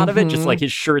for a lot of it, just like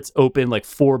his shirt's open, like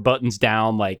 4 buttons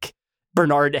down, like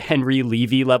Bernard Henry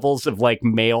Levy levels of like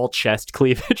male chest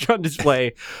cleavage on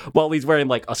display while he's wearing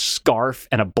like a scarf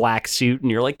and a black suit.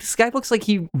 And you're like, this guy looks like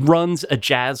he runs a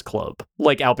jazz club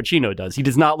like Al Pacino does. He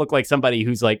does not look like somebody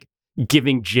who's like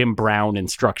giving Jim Brown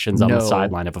instructions on the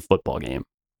sideline of a football game.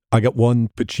 I got one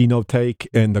Pacino take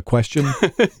and the question.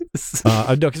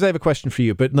 No, because I have a question for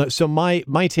you. But no, so my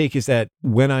take is that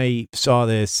when I saw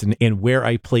this and where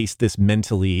I placed this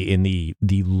mentally in the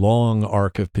long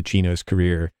arc of Pacino's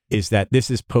career is that this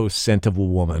is post Scent of a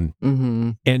Woman.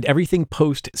 And everything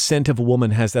post Scent of a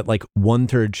Woman has that like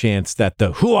 1/3 chance that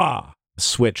the hooah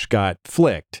switch got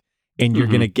flicked. And you're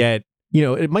going to get, you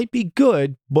know, it might be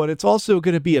good, but it's also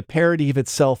going to be a parody of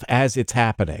itself as it's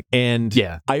happening. And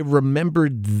I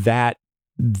remembered that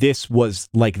this was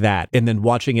like that. And then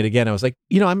watching it again, I was like,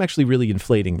 you know, I'm actually really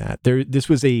inflating that. This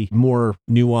was a more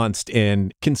nuanced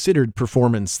and considered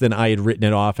performance than I had written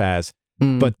it off as.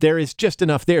 But there is just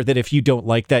enough there that if you don't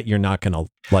like that, you're not going to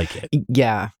like it.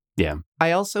 Yeah. Yeah.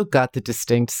 I also got the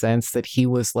distinct sense that he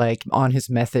was like on his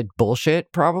method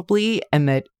bullshit probably, and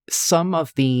that some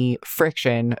of the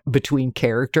friction between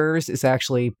characters is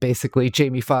actually basically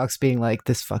Jamie Foxx being like,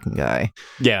 this fucking guy.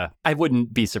 Yeah, I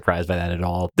wouldn't be surprised by that at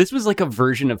all. This was like a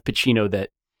version of Pacino that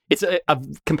it's a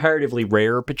comparatively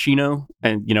rare Pacino.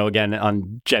 And, you know, again,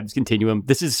 on Jeb's Continuum,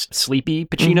 this is sleepy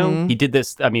Pacino. He did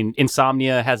this. I mean,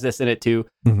 Insomnia has this in it too,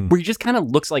 where he just kind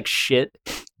of looks like shit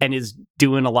and is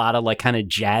doing a lot of like kind of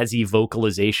jazzy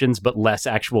vocalizations, but less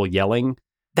actual yelling.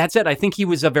 That said, I think he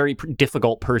was a very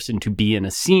difficult person to be in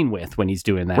a scene with when he's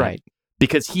doing that. Right.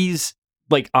 Because he's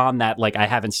like on that, like, I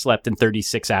haven't slept in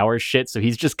 36 hours shit. So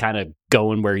he's just kind of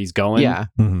going where he's going. Yeah.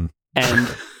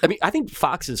 And I mean, I think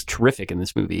Fox is terrific in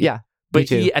this movie. Yeah. But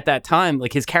he, at that time,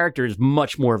 like his character is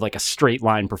much more of like a straight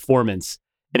line performance.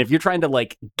 And if you're trying to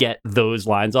like get those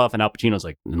lines off, and Al Pacino's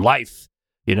like, in life,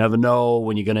 You never know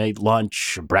when you're going to eat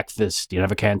lunch or breakfast. You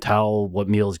never can tell what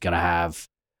meal is going to have.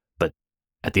 But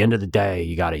at the end of the day,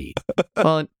 you got to eat.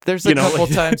 Well, there's a couple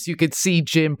times you could see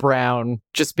Jim Brown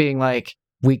just being like,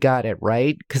 we got it,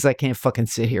 right? Because I can't fucking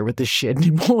sit here with this shit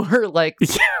anymore. Like,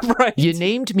 yeah, right. You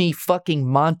named me fucking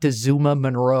Montezuma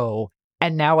Monroe,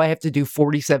 and now I have to do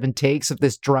 47 takes of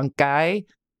this drunk guy?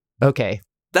 Okay.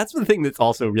 That's the thing that's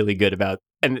also really good about,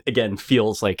 and again,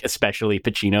 feels like especially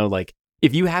Pacino, like,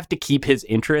 if you have to keep his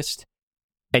interest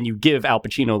and you give Al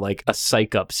Pacino like a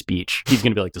psych up speech, he's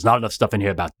going to be like, there's not enough stuff in here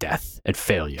about death and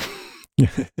failure.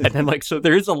 And then like, so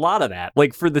there is a lot of that,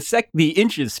 like for the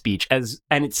Inches speech and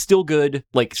it's still good,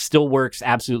 like still works,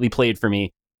 absolutely played for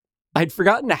me. I'd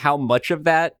forgotten how much of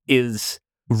that is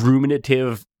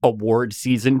ruminative award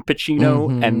season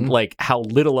Pacino and like how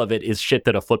little of it is shit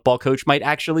that a football coach might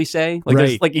actually say. Like,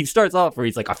 right. Like he starts off where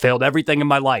he's like, I failed everything in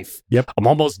my life. Yep. I'm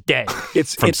almost dead.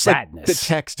 It's sadness. Like the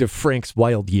text of Frank's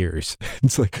wild years.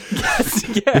 It's like,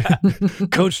 yes, yeah.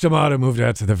 Coach D'Amato moved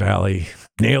out to the valley,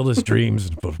 nailed his dreams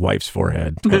with wife's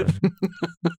forehead.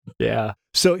 Yeah.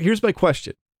 So here's my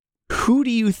question. Who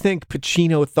do you think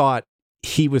Pacino thought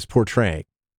he was portraying?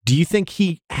 Do you think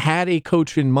he had a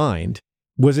coach in mind?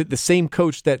 Was it the same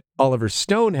coach that Oliver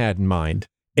Stone had in mind?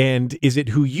 And is it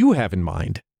who you have in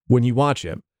mind when you watch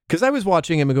him? Because I was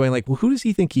watching him and going like, well, who does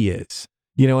he think he is?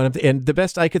 You know, and the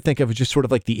best I could think of is just sort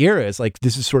of like the era is like,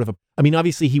 this is sort of I mean,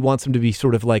 obviously he wants him to be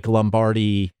sort of like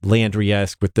Lombardi,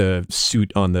 Landry-esque with the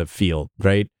suit on the field,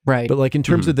 right? Right. But like in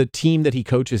terms of the team that he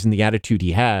coaches and the attitude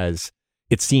he has,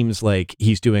 it seems like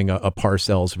he's doing a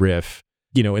Parcells riff.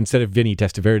 You know, instead of Vinny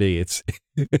Testaverde, it's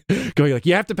going like,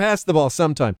 you have to pass the ball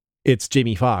sometime. It's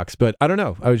Jamie Foxx. But I don't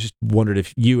know. I was just wondered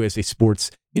if you as a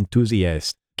sports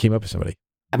enthusiast came up with somebody.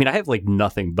 I mean, I have like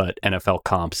nothing but NFL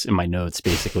comps in my notes,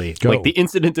 basically. Go. Like the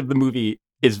incident of the movie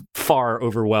is far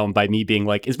overwhelmed by me being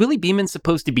like, is Willie Beeman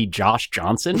supposed to be Josh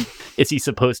Johnson? Is he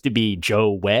supposed to be Joe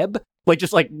Webb? Like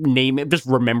just like name it, just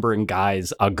remembering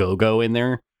guys a go-go in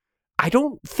there. I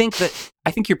don't think that,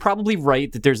 I think you're probably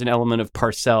right that there's an element of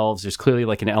Parcells. There's clearly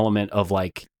like an element of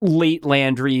like late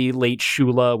Landry, late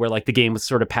Shula, where like the game was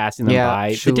sort of passing them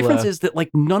by. Shula. The difference is that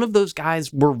like none of those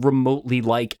guys were remotely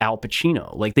like Al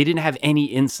Pacino. Like they didn't have any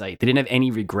insight. They didn't have any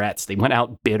regrets. They went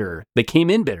out bitter. They came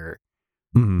in bitter,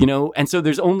 you know? And so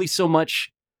there's only so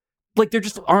much, like there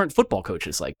just aren't football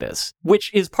coaches like this,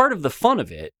 which is part of the fun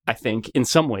of it, I think, in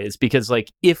some ways, because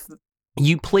like if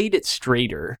you played it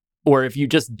straighter, or if you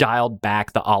just dialed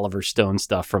back the Oliver Stone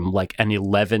stuff from like an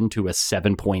 11 to a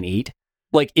 7.8,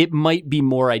 like it might be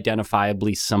more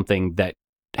identifiably something that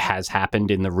has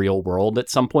happened in the real world at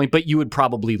some point, but you would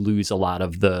probably lose a lot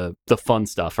of the fun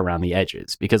stuff around the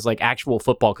edges because like actual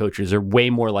football coaches are way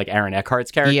more like Aaron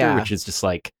Eckhart's character, which is just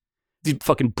like these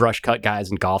fucking brush cut guys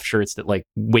in golf shirts that like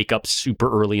wake up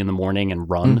super early in the morning and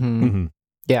run.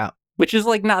 Yeah. Which is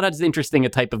like not as interesting a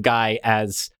type of guy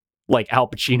as like Al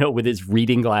Pacino with his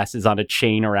reading glasses on a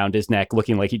chain around his neck,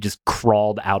 looking like he just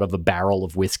crawled out of a barrel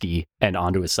of whiskey and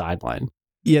onto his sideline.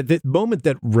 Yeah, the moment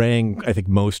that rang, I think,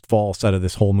 most false out of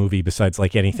this whole movie, besides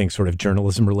like anything sort of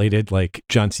journalism related, like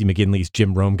John C. McGinley's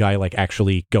Jim Rome guy, like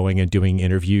actually going and doing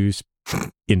interviews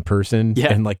in person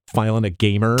and like filing a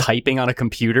gamer. Typing on a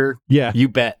computer. Yeah. You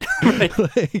bet.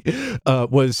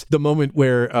 Was the moment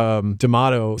where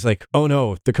D'Amato was like, oh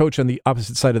no, the coach on the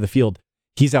opposite side of the field,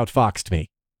 he's outfoxed me.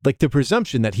 Like the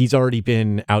presumption that he's already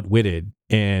been outwitted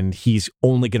and he's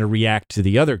only going to react to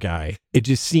the other guy. It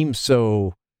just seems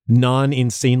so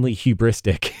non-insanely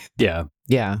hubristic. Yeah.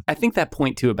 Yeah. I think that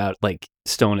point too about like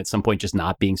Stone at some point just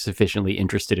not being sufficiently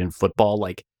interested in football,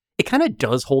 like it kind of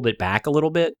does hold it back a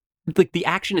little bit. Like the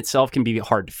action itself can be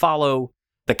hard to follow.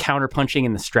 The counterpunching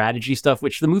and the strategy stuff,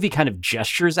 which the movie kind of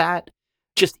gestures at,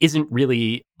 just isn't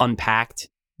really unpacked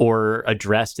or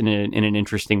addressed in an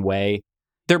interesting way.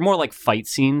 They're more like fight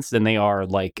scenes than they are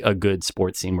like a good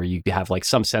sports scene where you have like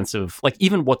some sense of like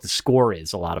even what the score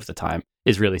is a lot of the time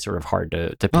is really sort of hard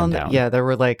to pin down. Yeah, there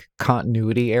were like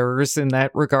continuity errors in that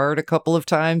regard a couple of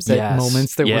times at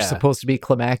moments that were supposed to be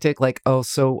climactic. Like, oh,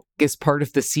 so is part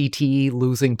of the CTE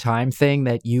losing time thing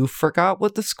that you forgot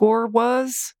what the score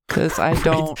was? Because I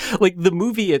don't... Like the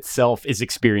movie itself is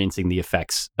experiencing the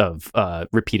effects of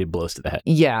repeated blows to the head.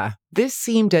 Yeah. This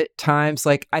seemed at times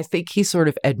like I think he sort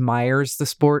of admires the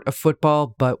sport of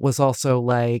football, but was also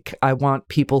like, I want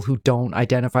people who don't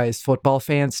identify as football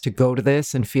fans to go to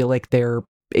this and feel like they're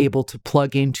able to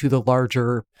plug into the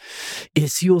larger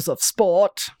issues of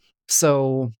sport.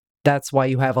 So that's why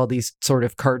you have all these sort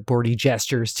of cardboardy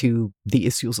gestures to the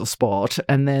issues of sport.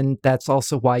 And then that's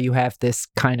also why you have this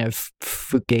kind of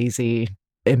fugazi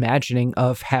imagining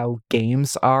of how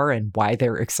games are and why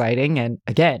they're exciting. And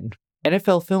again,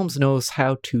 NFL Films knows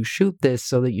how to shoot this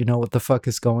so that you know what the fuck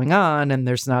is going on, and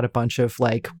there's not a bunch of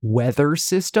like weather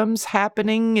systems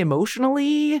happening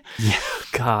emotionally. Yeah,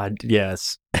 God,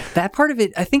 yes. That part of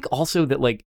it, I think also that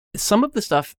like some of the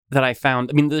stuff that I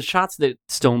found, I mean, the shots that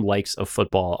Stone likes of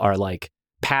football are like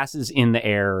passes in the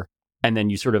air, and then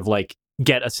you sort of like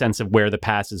get a sense of where the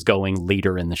pass is going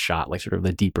later in the shot, like sort of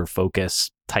the deeper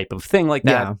focus type of thing like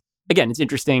that. Yeah. Again, it's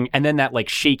interesting. And then that like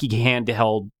shaky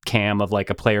handheld cam of like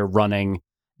a player running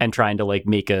and trying to like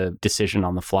make a decision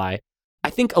on the fly. I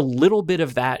think a little bit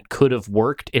of that could have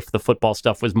worked if the football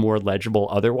stuff was more legible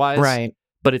otherwise. Right.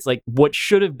 But it's like what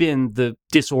should have been the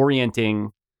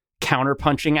disorienting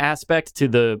counterpunching aspect to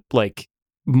the like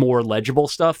more legible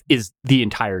stuff is the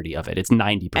entirety of it. It's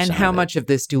 90%. And how of it. much of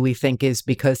this do we think is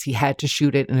because he had to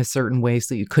shoot it in a certain way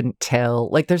so you couldn't tell?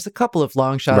 Like, there's a couple of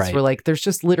long shots Right. where, like, there's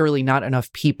just literally not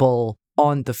enough people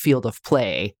on the field of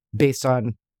play based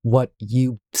on what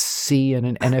you see in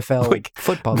an NFL Like,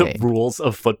 football the game. rules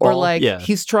of football? Or, like, yeah.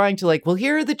 he's trying to, like, well,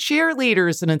 here are the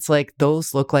cheerleaders. And it's like,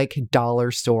 those look like dollar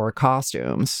store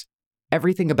costumes.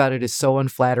 Everything about it is so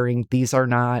unflattering. These are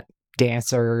not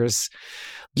dancers.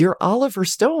 You're Oliver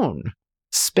Stone.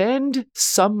 Spend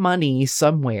some money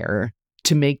somewhere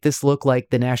to make this look like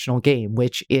the national game,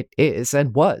 which it is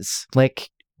and was. Like,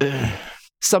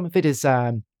 some of it is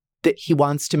that he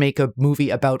wants to make a movie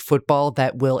about football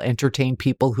that will entertain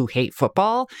people who hate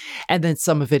football. And then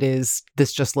some of it is,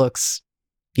 this just looks,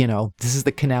 you know, this is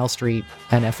the Canal Street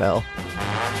NFL.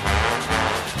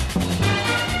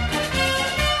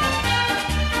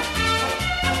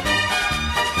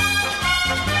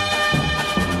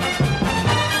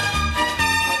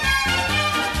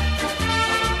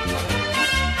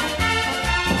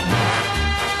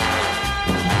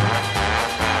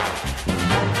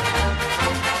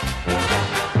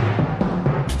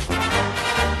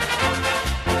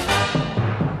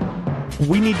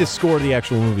 We need to score the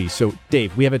actual movie. So,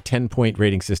 Dave, we have a 10-point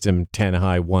rating system, 10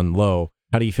 high, 1 low.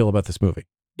 How do you feel about this movie?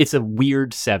 It's a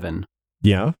weird 7.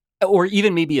 Yeah? Or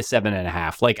even maybe a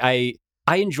 7.5. Like I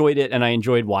enjoyed it and I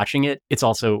enjoyed watching it. It's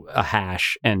also a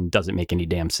hash and doesn't make any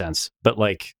damn sense. But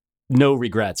like no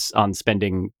regrets on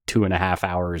spending 2.5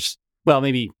 hours. Well,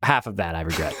 maybe half of that I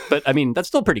regret. But I mean, that's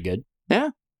still pretty good.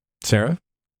 Yeah. Sarah?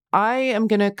 I am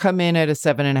going to come in at a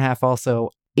 7.5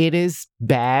 also. It is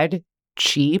bad,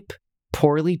 cheap,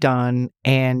 poorly done,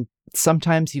 and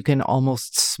sometimes you can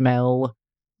almost smell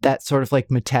that sort of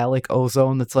like metallic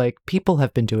ozone that's like, people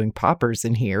have been doing poppers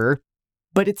in here,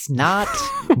 but it's not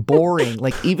boring.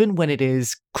 Like, even when it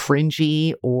is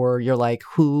cringy or you're like,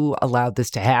 who allowed this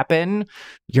to happen?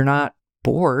 You're not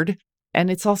bored. And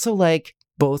it's also like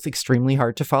both extremely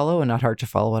hard to follow and not hard to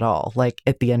follow at all. Like,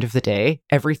 at the end of the day,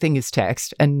 everything is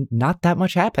text and not that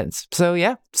much happens. So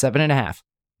yeah, 7.5.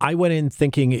 I went in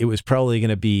thinking it was probably going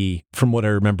to be, from what I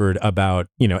remembered, about,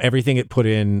 you know, everything it put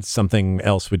in, something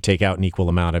else would take out an equal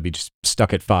amount. I'd be just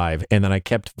stuck at 5. And then I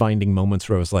kept finding moments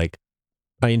where I was like,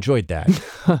 I enjoyed that.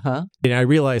 And I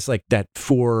realized like that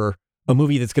for a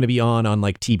movie that's going to be on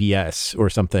like TBS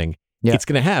or something, it's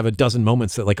going to have a dozen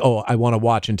moments that like, oh, I want to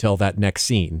watch until that next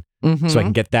scene. So I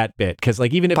can get that bit. Because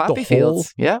like, even if Poppy the whole,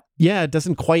 Fields, it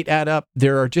doesn't quite add up,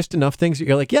 there are just enough things that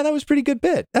you're like, yeah, that was a pretty good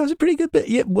bit. That was a pretty good bit.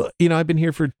 Yeah, well, you know, I've been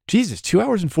here for, Jesus, 2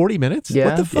 hours and 40 minutes? Yeah.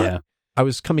 What the fuck? Yeah. I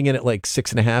was coming in at like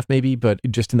 6.5 maybe, but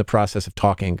just in the process of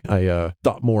talking, I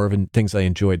thought more of things I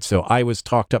enjoyed. So I was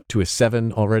talked up to a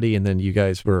 7 already, and then you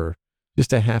guys were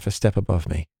just a half a step above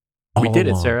me. We all did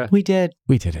it, along. Sarah. We did.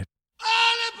 We did it.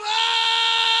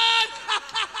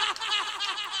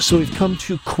 So we've come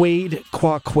to Quaid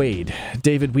qua Quaid.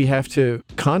 David, we have to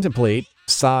contemplate,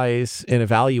 size, and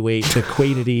evaluate the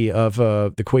Quaidity of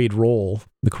the Quaid role,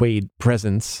 the Quaid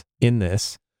presence in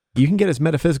this. You can get as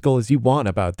metaphysical as you want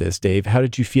about this, Dave. How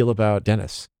did you feel about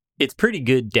Dennis? It's pretty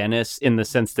good, Dennis, in the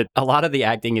sense that a lot of the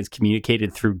acting is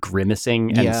communicated through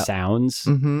grimacing and sounds,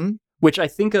 which I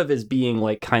think of as being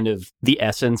like kind of the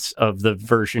essence of the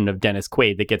version of Dennis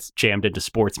Quaid that gets jammed into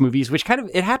sports movies, which kind of,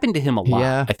 it happened to him a lot.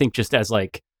 Yeah. I think just as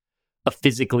like a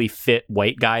physically fit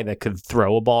white guy that could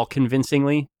throw a ball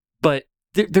convincingly. But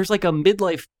there's like a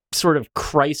midlife sort of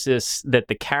crisis that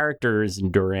the character is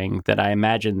enduring that I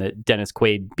imagine that Dennis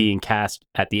Quaid being cast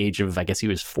at the age of, I guess he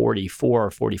was 44 or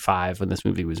 45 when this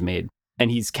movie was made. And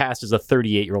he's cast as a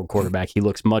 38-year-old quarterback. He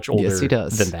looks much older Yes, he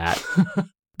does. than that.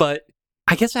 But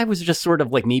I guess I was just sort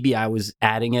of like, maybe I was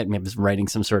adding it, maybe I was writing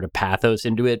some sort of pathos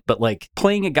into it. But like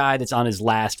playing a guy that's on his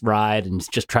last ride and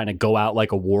just trying to go out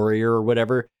like a warrior or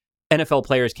whatever, NFL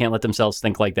players can't let themselves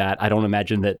think like that. I don't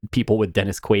imagine that people with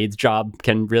Dennis Quaid's job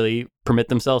can really permit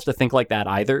themselves to think like that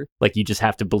either. Like, you just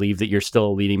have to believe that you're still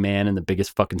a leading man and the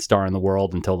biggest fucking star in the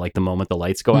world until like the moment the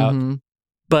lights go out.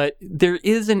 but there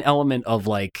is an element of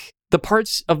like the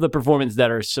parts of the performance that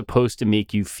are supposed to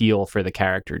make you feel for the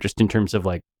character, just in terms of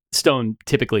like Stone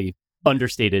typically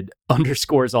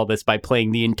underscores all this by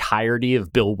playing the entirety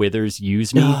of Bill Withers'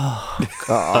 Use Me. Oh,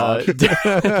 God.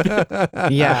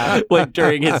 Yeah. Like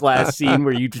during his last scene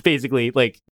where you just basically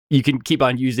like, you can keep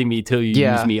on using me till you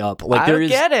use me up. Like there is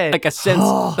like a sense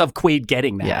of Quaid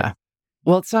getting that. Yeah.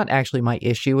 Well, it's not actually my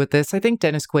issue with this. I think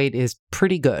Dennis Quaid is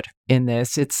pretty good in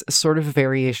this. It's sort of a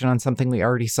variation on something we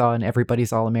already saw in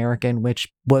Everybody's All-American, which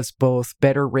was both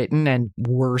better written and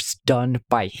worse done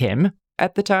by him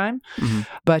at the time. Mm-hmm.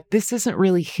 But this isn't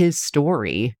really his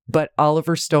story. But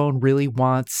Oliver Stone really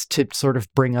wants to sort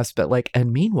of bring us, but like,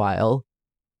 and meanwhile,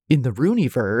 in the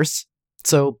Rooneyverse,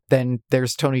 so then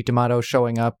there's Tony D'Amato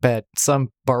showing up at some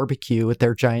barbecue at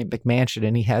their giant McMansion,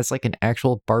 and he has like an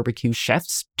actual barbecue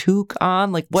chef's toque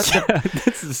on. Like, what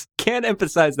the... Can't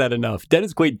emphasize that enough.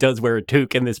 Dennis Quaid does wear a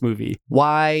toque in this movie.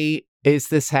 Why is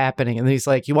this happening? And he's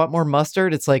like, you want more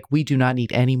mustard? It's like, we do not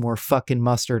need any more fucking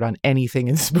mustard on anything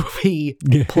in this movie.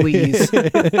 Please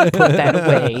put that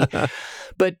away.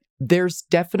 But there's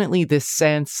definitely this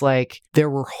sense like there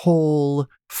were whole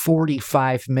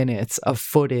 45 minutes of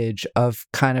footage of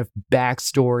kind of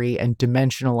backstory and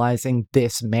dimensionalizing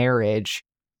this marriage,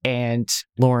 and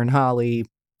Lauren Holly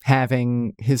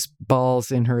having his balls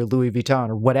in her Louis Vuitton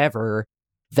or whatever,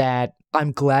 that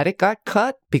I'm glad it got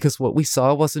cut because what we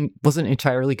saw wasn't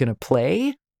entirely going to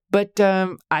play. But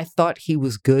I thought he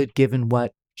was good given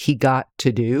what he got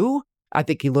to do. I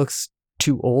think he looks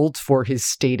too old for his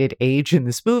stated age in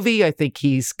this movie. I think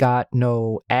he's got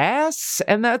no ass,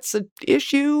 and that's an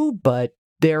issue, but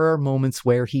there are moments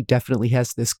where he definitely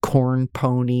has this corn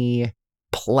pony,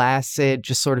 placid,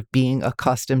 just sort of being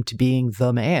accustomed to being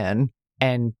the man,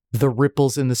 and the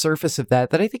ripples in the surface of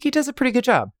that I think he does a pretty good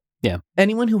job. Yeah.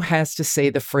 Anyone who has to say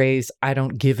the phrase, I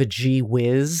don't give a gee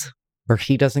whiz, or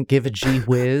he doesn't give a gee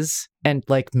whiz, and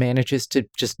like manages to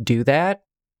just do that,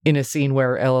 in a scene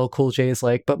where LL Cool J is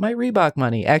like, but my Reebok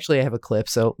money. Actually, I have a clip,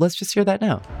 so let's just hear that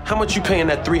now. How much you paying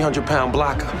that 300-pound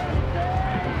blocker?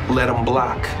 Let him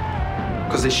block.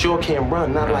 Because they sure can't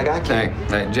run, not like I can.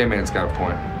 Hey, J-Man's got a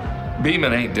point.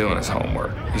 Beeman ain't doing his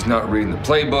homework. He's not reading the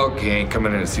playbook. He ain't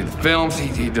coming in to see the films. He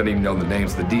doesn't even know the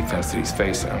names of the defense that he's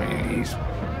facing. I mean,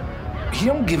 he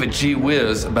don't give a gee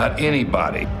whiz about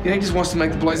anybody. He just wants to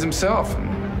make the plays himself.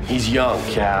 He's young,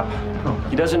 Cap.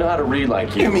 He doesn't know how to read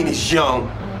like you. You mean he's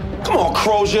young? Come on,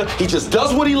 Crozier. He just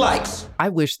does what he likes. I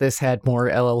wish this had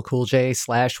more LL Cool J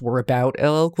 / were about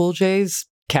LL Cool J's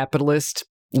capitalist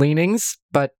leanings,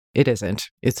 but it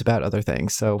isn't. It's about other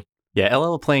things, so... Yeah,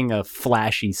 LL playing a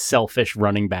flashy, selfish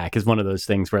running back is one of those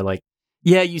things where, like,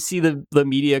 yeah, you see the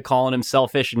media calling him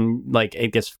selfish, and, like, I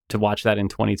guess to watch that in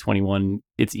 2021,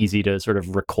 it's easy to sort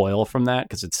of recoil from that,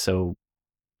 because it's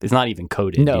not even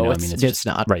coded. No, you know? it's, I mean, it's just just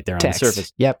not right there text. on the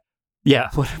surface. Yep.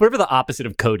 Yeah, whatever the opposite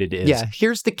of coded is. Yeah,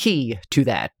 here's the key to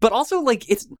that. But also, like,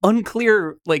 it's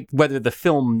unclear, like, whether the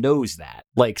film knows that.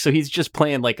 Like, so he's just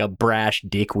playing, like, a brash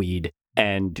dickweed.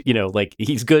 And, you know, like,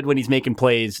 he's good when he's making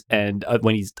plays, and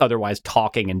when he's otherwise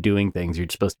talking and doing things, you're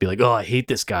supposed to be like, oh, I hate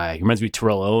this guy. He reminds me of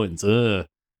Terrell Owens. Ugh.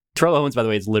 Terrell Owens, by the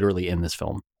way, is literally in this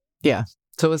film. Yeah.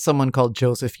 So is someone called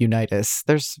Joseph Unitas.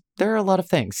 There are a lot of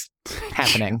things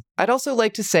happening. I'd also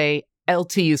like to say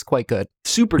LT is quite good.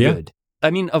 Super good. I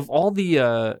mean, of all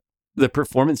the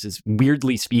performances,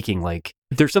 weirdly speaking, like,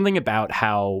 there's something about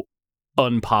how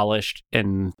unpolished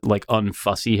and, like,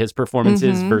 unfussy his performance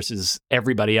is versus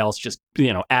everybody else just,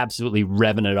 you know, absolutely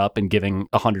revving it up and giving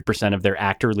 100% of their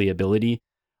actorly ability.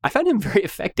 I found him very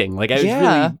affecting. Like, I was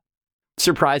really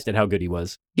surprised at how good he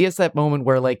was. He has that moment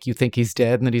where, like, you think he's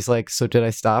dead, and then he's like, so did I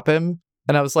stop him?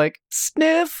 And I was like,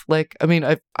 sniff. Like, I mean,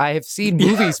 I have seen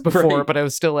movies before, right. But I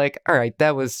was still like, all right,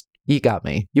 you got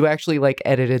me. You actually, like,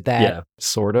 edited that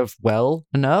sort of well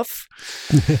enough.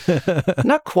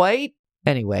 Not quite.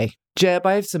 Anyway, Jeb,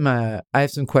 I have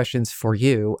some questions for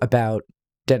you about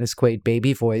Dennis Quaid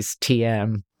baby voice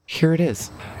TM. Here it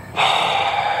is.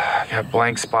 I got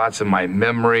blank spots in my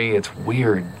memory. It's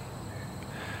weird.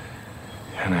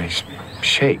 And I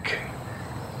shake.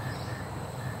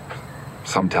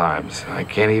 Sometimes I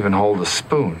can't even hold a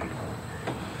spoon.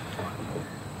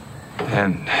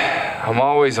 And I'm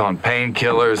always on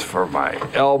painkillers for my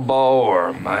elbow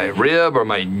or my rib or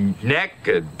my neck.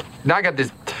 Now I got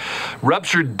this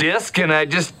ruptured disc, and I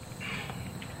just...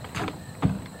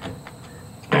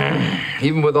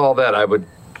 Even with all that, I would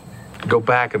go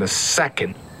back in a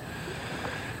second.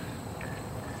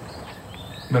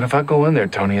 But if I go in there,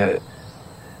 Tony,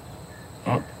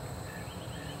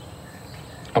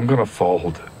 I'm gonna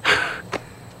fold.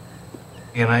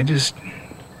 And I just...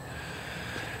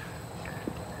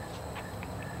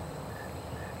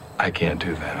 I can't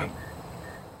do that.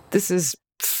 This is,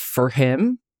 for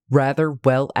him, rather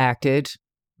well acted,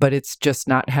 but it's just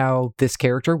not how this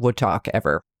character would talk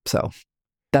ever. So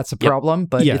that's a problem,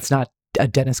 but it's not a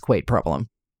Dennis Quaid problem.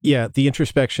 Yeah, the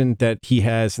introspection that he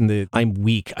has and the I'm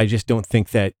weak, I just don't think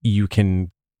that you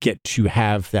can get to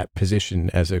have that position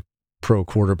as a pro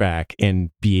quarterback and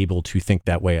be able to think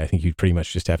that way. I think you'd pretty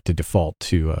much just have to default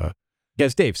to,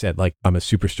 as Dave said, like, I'm a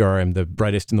superstar, I'm the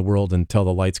brightest in the world until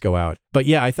the lights go out. But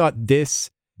yeah, I thought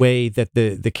this way that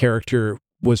the character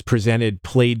was presented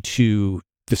played to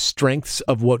the strengths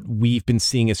of what we've been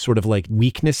seeing as sort of like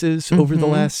weaknesses over the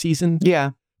last season.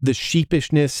 Yeah. The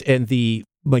sheepishness and the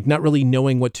like not really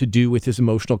knowing what to do with his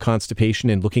emotional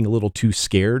constipation and looking a little too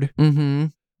scared.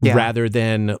 Rather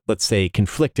than, let's say,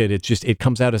 conflicted. It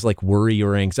comes out as like worry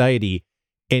or anxiety.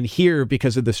 And here,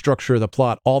 because of the structure of the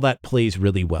plot, all that plays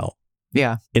really well.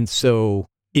 Yeah. And so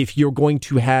if you're going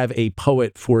to have a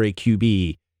poet for a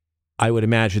QB, I would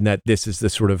imagine that this is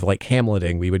the sort of like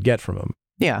Hamleting we would get from him.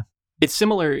 Yeah. It's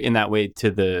similar in that way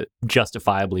to the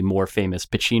justifiably more famous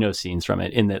Pacino scenes from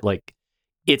it, in that like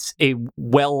it's a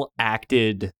well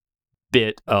acted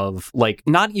bit of like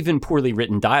not even poorly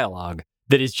written dialogue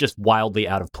that is just wildly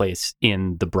out of place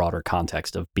in the broader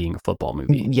context of being a football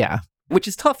movie. Yeah. Which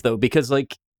is tough, though, because,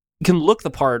 like, you can look the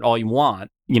part all you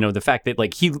want. You know, the fact that,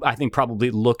 like, he, I think,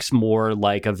 probably looks more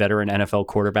like a veteran NFL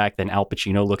quarterback than Al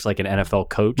Pacino looks like an NFL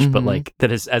coach. But, like,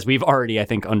 that is, as we've already, I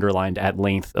think, underlined at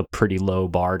length, a pretty low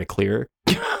bar to clear.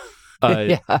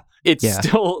 It's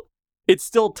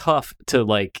still tough to,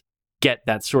 like, get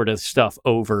that sort of stuff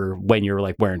over when you're,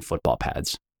 like, wearing football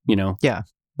pads, you know? Yeah.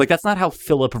 Like, that's not how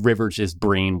Philip Rivers'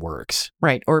 brain works.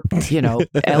 Right. Or, you know,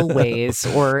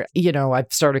 Elways, or, you know,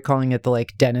 I've started calling it the,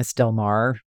 like, Dennis Del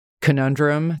Mar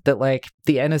conundrum, that, like,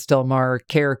 the Ennis Del Mar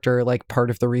character, like, part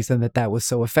of the reason that was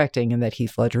so affecting and that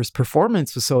Heath Ledger's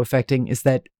performance was so affecting is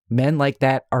that men like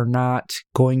that are not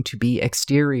going to be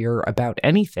exterior about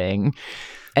anything.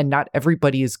 And not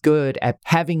everybody is good at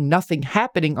having nothing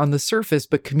happening on the surface,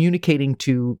 but communicating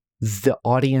to the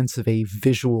audience of a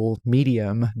visual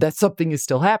medium that something is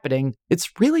still happening. It's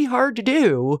really hard to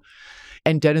do.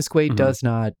 And Dennis Quaid does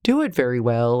not do it very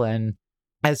well. And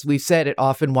as we've said, it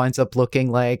often winds up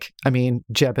looking like, I mean,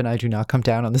 Jeb and I do not come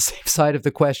down on the same side of the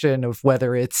question of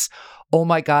whether it's, oh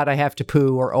my God, I have to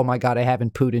poo, or oh my God, I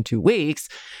haven't pooed in 2 weeks.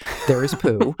 There is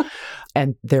poo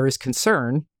and there is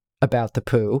concern about the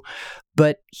poo.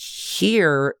 But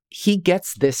here he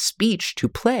gets this speech to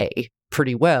play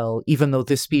pretty well, even though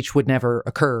this speech would never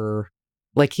occur.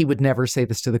 Like, he would never say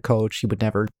this to the coach.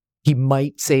 He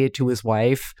might say it to his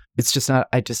wife. It's just not,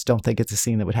 I just don't think it's a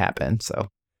scene that would happen. So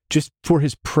just for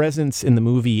his presence in the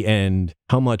movie and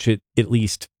how much it at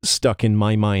least stuck in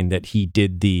my mind that he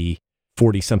did the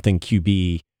 40-something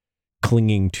QB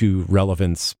clinging to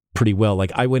relevance pretty well.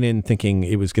 Like, I went in thinking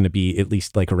it was going to be at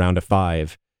least like around a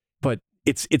 5, but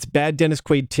it's bad Dennis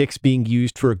Quaid ticks being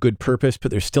used for a good purpose,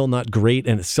 but they're still not great,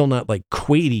 and it's still not like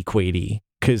Quaidy,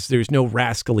 because there's no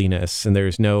rascaliness and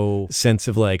there's no sense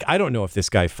of like, I don't know if this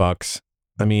guy fucks.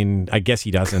 I mean, I guess he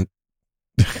doesn't.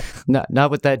 Not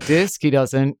with that disc, he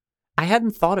doesn't. I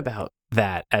hadn't thought about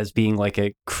that as being like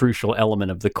a crucial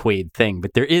element of the Quaid thing,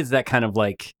 but there is that kind of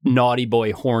like naughty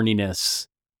boy horniness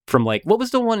from like, what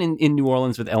was the one in New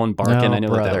Orleans with Ellen Barkin? No, I know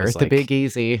brother, that was the like Big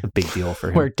Easy, a big deal for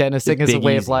him. Where dancing is a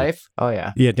way of life. Oh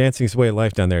yeah, yeah, dancing is a way of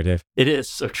life down there, Dave. It is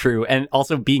so true, and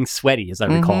also being sweaty, as I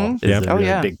recall, is a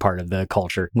really big part of the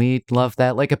culture. We love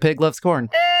that, like a pig loves corn.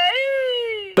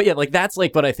 But yeah, like that's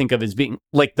like what I think of as being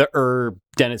like the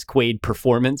Dennis Quaid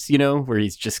performance, you know, where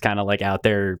he's just kind of like out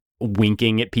there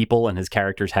winking at people, and his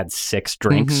characters had 6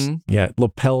 drinks. Yeah,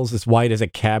 lapels as wide as a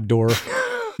cab door.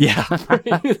 Yeah,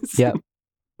 yeah.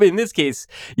 But in this case,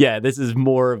 yeah, this is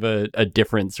more of a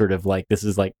different sort of like, this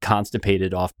is like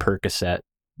constipated off Percocet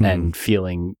and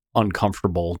feeling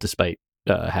uncomfortable despite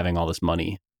having all this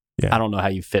money. Yeah. I don't know how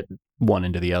you fit one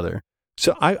into the other.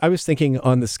 So I was thinking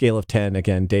on the scale of 10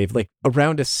 again, Dave, like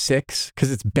around a 6,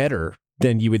 because it's better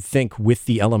than you would think with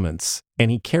the elements. And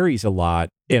he carries a lot.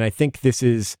 And I think this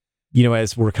is, you know,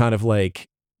 as we're kind of like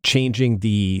changing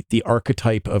the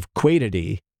archetype of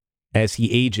Quaidity as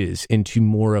he ages into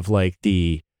more of like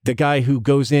the guy who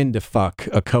goes in to fuck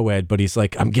a co-ed, but he's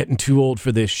like, I'm getting too old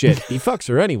for this shit. He fucks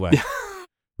her anyway.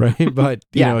 Right? But,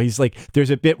 you know, he's like, there's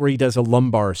a bit where he does a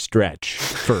lumbar stretch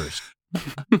first.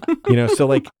 You know, so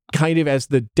like kind of as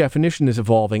the definition is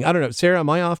evolving. I don't know, Sarah, am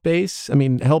I off base? I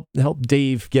mean, help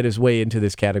Dave get his way into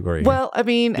this category. Well, I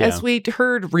mean, as we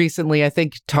heard recently, I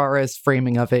think Tara's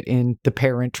framing of it in The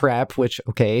Parent Trap, which,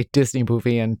 okay, Disney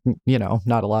movie, and, you know,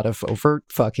 not a lot of overt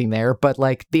fucking there, but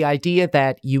like the idea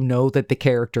that you know that the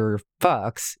character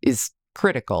fucks is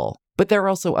critical. But there are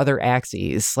also other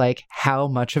axes, like how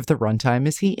much of the runtime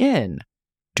is he in?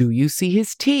 Do you see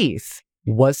his teeth?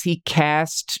 Was he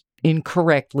cast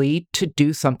incorrectly to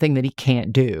do something that he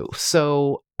can't do?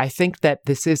 So I think that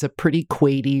this is a pretty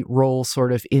Quaidy role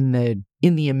sort of in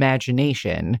the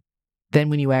imagination. Then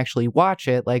when you actually watch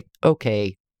it, like,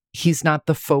 okay, he's not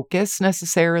the focus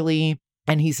necessarily,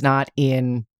 and he's not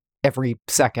in every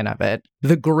second of it.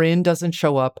 The grin doesn't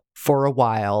show up for a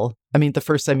while. I mean, the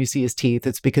first time you see his teeth,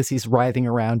 it's because he's writhing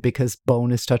around because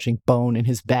bone is touching bone in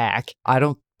his back. I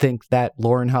don't think that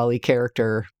Lauren Holly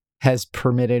character has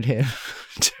permitted him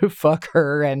to fuck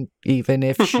her, and even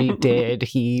if she did,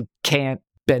 he can't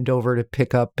bend over to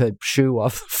pick up a shoe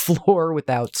off the floor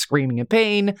without screaming in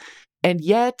pain. And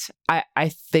yet, I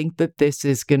think that this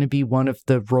is going to be one of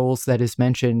the roles that is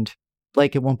mentioned.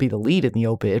 Like, it won't be the lead in the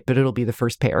obit, but it'll be the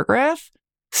first paragraph.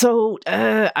 So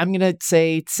I'm going to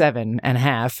say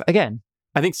 7.5 again.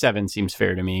 I think 7 seems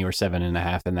fair to me, or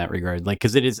 7.5 in that regard. Like,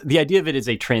 because it is, the idea of it is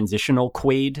a transitional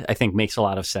Quaid, I think makes a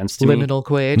lot of sense to me. Liminal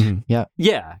Quaid. Mm-hmm. Yeah.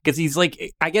 Yeah. Because he's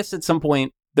like, I guess at some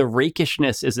point the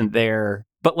rakishness isn't there,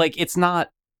 but like, it's not,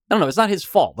 I don't know, it's not his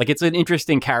fault. Like, it's an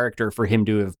interesting character for him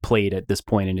to have played at this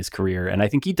point in his career. And I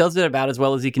think he does it about as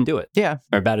well as he can do it. Yeah.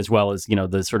 Or about as well as, you know,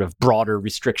 the sort of broader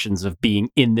restrictions of being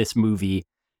in this movie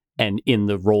and in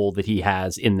the role that he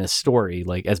has in this story,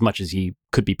 like as much as he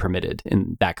could be permitted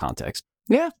in that context.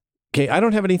 Yeah. Okay, I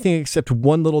don't have anything except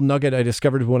one little nugget I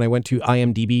discovered when I went to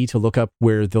IMDb to look up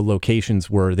where the locations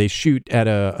were. They shoot at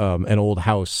an old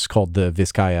house called the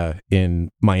Vizcaya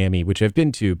in Miami, which I've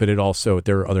been to, but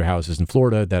there are other houses in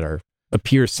Florida that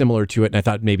appear similar to it, and I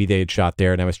thought maybe they had shot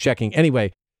there, and I was checking.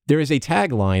 Anyway, there is a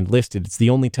tagline listed. It's the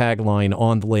only tagline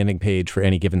on the landing page for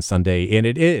Any Given Sunday, and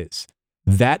it is,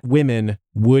 "That women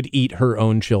would eat her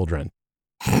own children."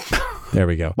 There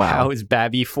we go. Wow. How is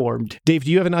Babby formed? Dave,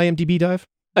 do you have an IMDb dive?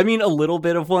 I mean, a little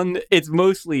bit of one. It's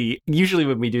mostly, usually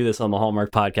when we do this on the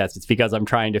Hallmark podcast, it's because I'm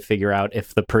trying to figure out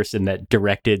if the person that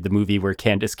directed the movie where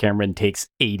Candace Cameron takes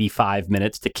 85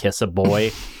 minutes to kiss a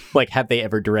boy, like, have they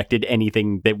ever directed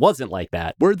anything that wasn't like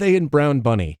that? Were they in Brown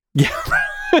Bunny? Yeah.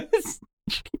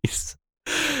 Jeez.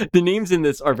 The names in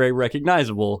this are very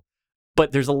recognizable.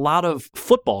 But there's a lot of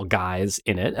football guys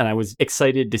in it, and I was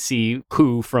excited to see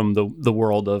who from the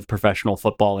world of professional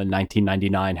football in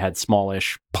 1999 had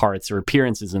smallish parts or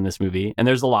appearances in this movie. And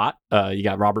there's a lot. You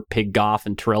got Robert Pig Goff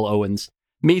and Terrell Owens,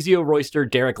 Mazio Royster,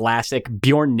 Derek Lassick,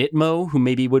 Bjorn Nitmo, who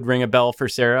maybe would ring a bell for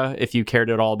Sarah if you cared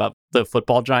at all about the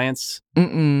football Giants.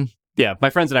 Mm-mm. Yeah, my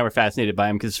friends and I were fascinated by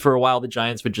him because for a while the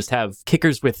Giants would just have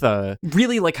kickers with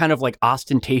really like kind of like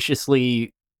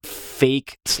ostentatiously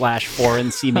fake / foreign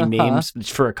seeming names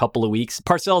for a couple of weeks.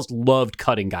 Parcells loved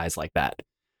cutting guys like that.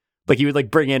 Like, he would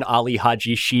like bring in Ali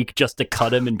Haji Sheik just to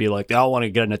cut him and be like, I want to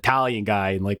get an Italian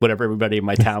guy, and like whatever, everybody in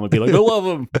my town would be like, I love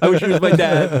him, I wish he was my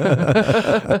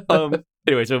dad.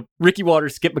 Anyway, so Ricky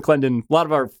Waters, Skip McClendon, a lot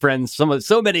of our friends,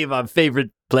 so many of our favorite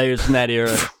players from that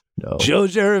era. No. Joe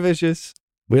Jaravicious,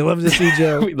 we love to see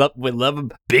Joe. we love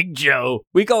him. Big Joe,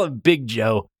 we call him Big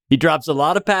Joe. He drops a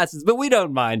lot of passes, but we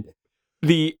don't mind.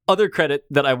 The other credit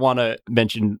that I want to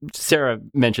mention, Sarah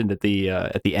mentioned at the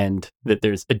end that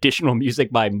there's additional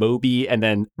music by Moby, and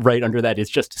then right under that is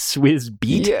just Swizz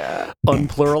Beat,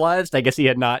 unpluralized. I guess he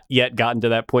had not yet gotten to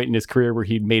that point in his career where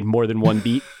he'd made more than one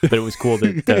beat, but it was cool to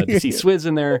see Swizz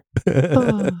in there.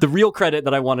 The real credit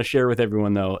that I want to share with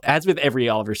everyone, though, as with every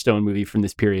Oliver Stone movie from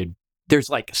this period, there's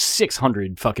like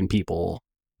 600 fucking people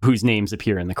whose names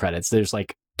appear in the credits. There's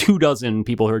like 24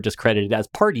 people who are just credited as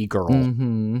Party Girl.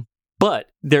 Mm-hmm. But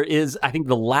there is, I think,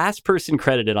 the last person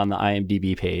credited on the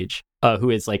IMDb page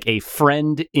who is like a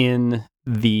friend in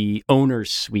the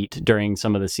owner's suite during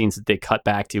some of the scenes that they cut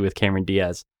back to with Cameron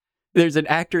Diaz. There's an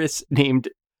actress named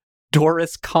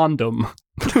Doris Condom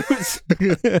with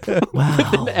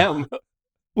an M,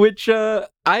 which I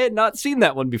had not seen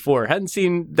that one before. Hadn't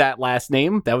seen that last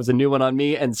name. That was a new one on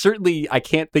me. And certainly I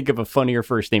can't think of a funnier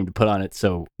first name to put on it.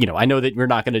 So, you know, I know that we're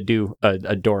not going to do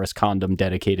a Doris Condom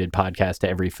dedicated podcast to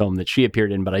every film that she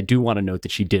appeared in, but I do want to note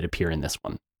that she did appear in this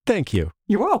one. Thank you.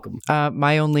 You're welcome.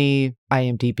 My only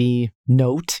IMDb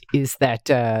note is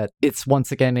that it's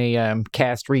once again a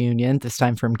cast reunion, this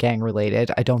time from Gang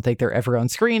Related. I don't think they're ever on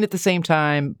screen at the same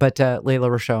time, but Layla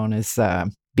Rochon is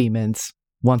Beeman's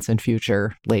once and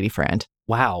future lady friend.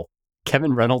 Wow.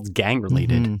 Kevin Reynolds Gang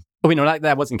Related. Mm-hmm. Oh, wait, no,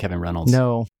 that wasn't Kevin Reynolds.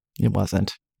 No, it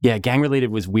wasn't. Yeah, Gang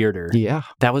Related was weirder. Yeah.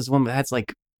 That was one that's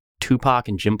like Tupac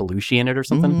and Jim Belushi in it or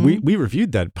something. Mm-hmm. We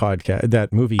reviewed that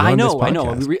movie on this podcast. I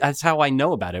know. That's how I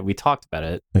know about it. We talked about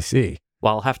it. I see.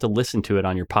 Well, I'll have to listen to it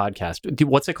on your podcast.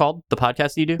 What's it called? The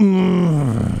podcast you do?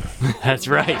 That's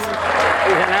right. He's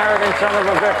an arrogant son of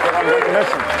a bitch, but I'm going to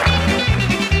miss him.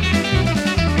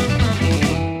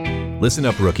 Listen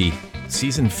up, rookie.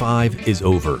 Season 5 is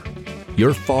over.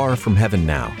 You're far from heaven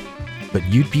now. But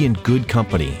you'd be in good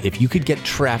company if you could get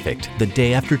trafficked the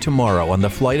day after tomorrow on the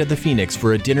Flight of the Phoenix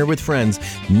for a dinner with friends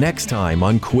next time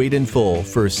on Quaid in Full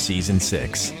for Season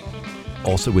 6.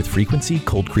 Also with Frequency,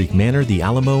 Cold Creek Manor, The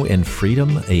Alamo, and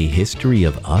Freedom, A History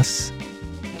of Us.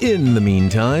 In the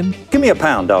meantime, give me a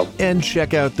pound, dog. And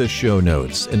check out the show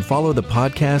notes and follow the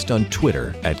podcast on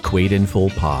Twitter at Quaid in Full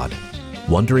Pod.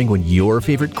 Wondering when your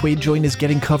favorite Quaid joint is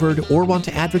getting covered or want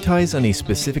to advertise on a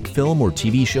specific film or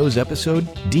TV show's episode?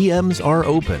 DMs are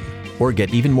open. Or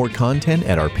get even more content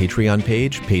at our Patreon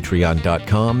page,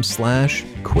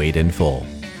 patreon.com/Quaid in Full.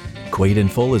 Quaid in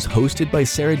Full is hosted by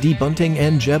Sarah D. Bunting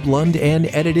and Jeb Lund and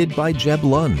edited by Jeb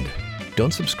Lund.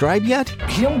 Don't subscribe yet?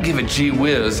 He don't give a gee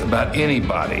whiz about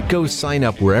anybody. Go sign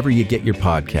up wherever you get your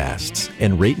podcasts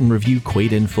and rate and review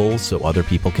Quaid in Full so other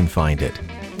people can find it.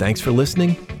 Thanks for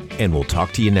listening, and we'll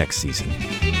talk to you next season.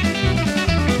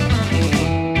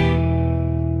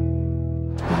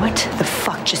 What the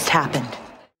fuck just happened?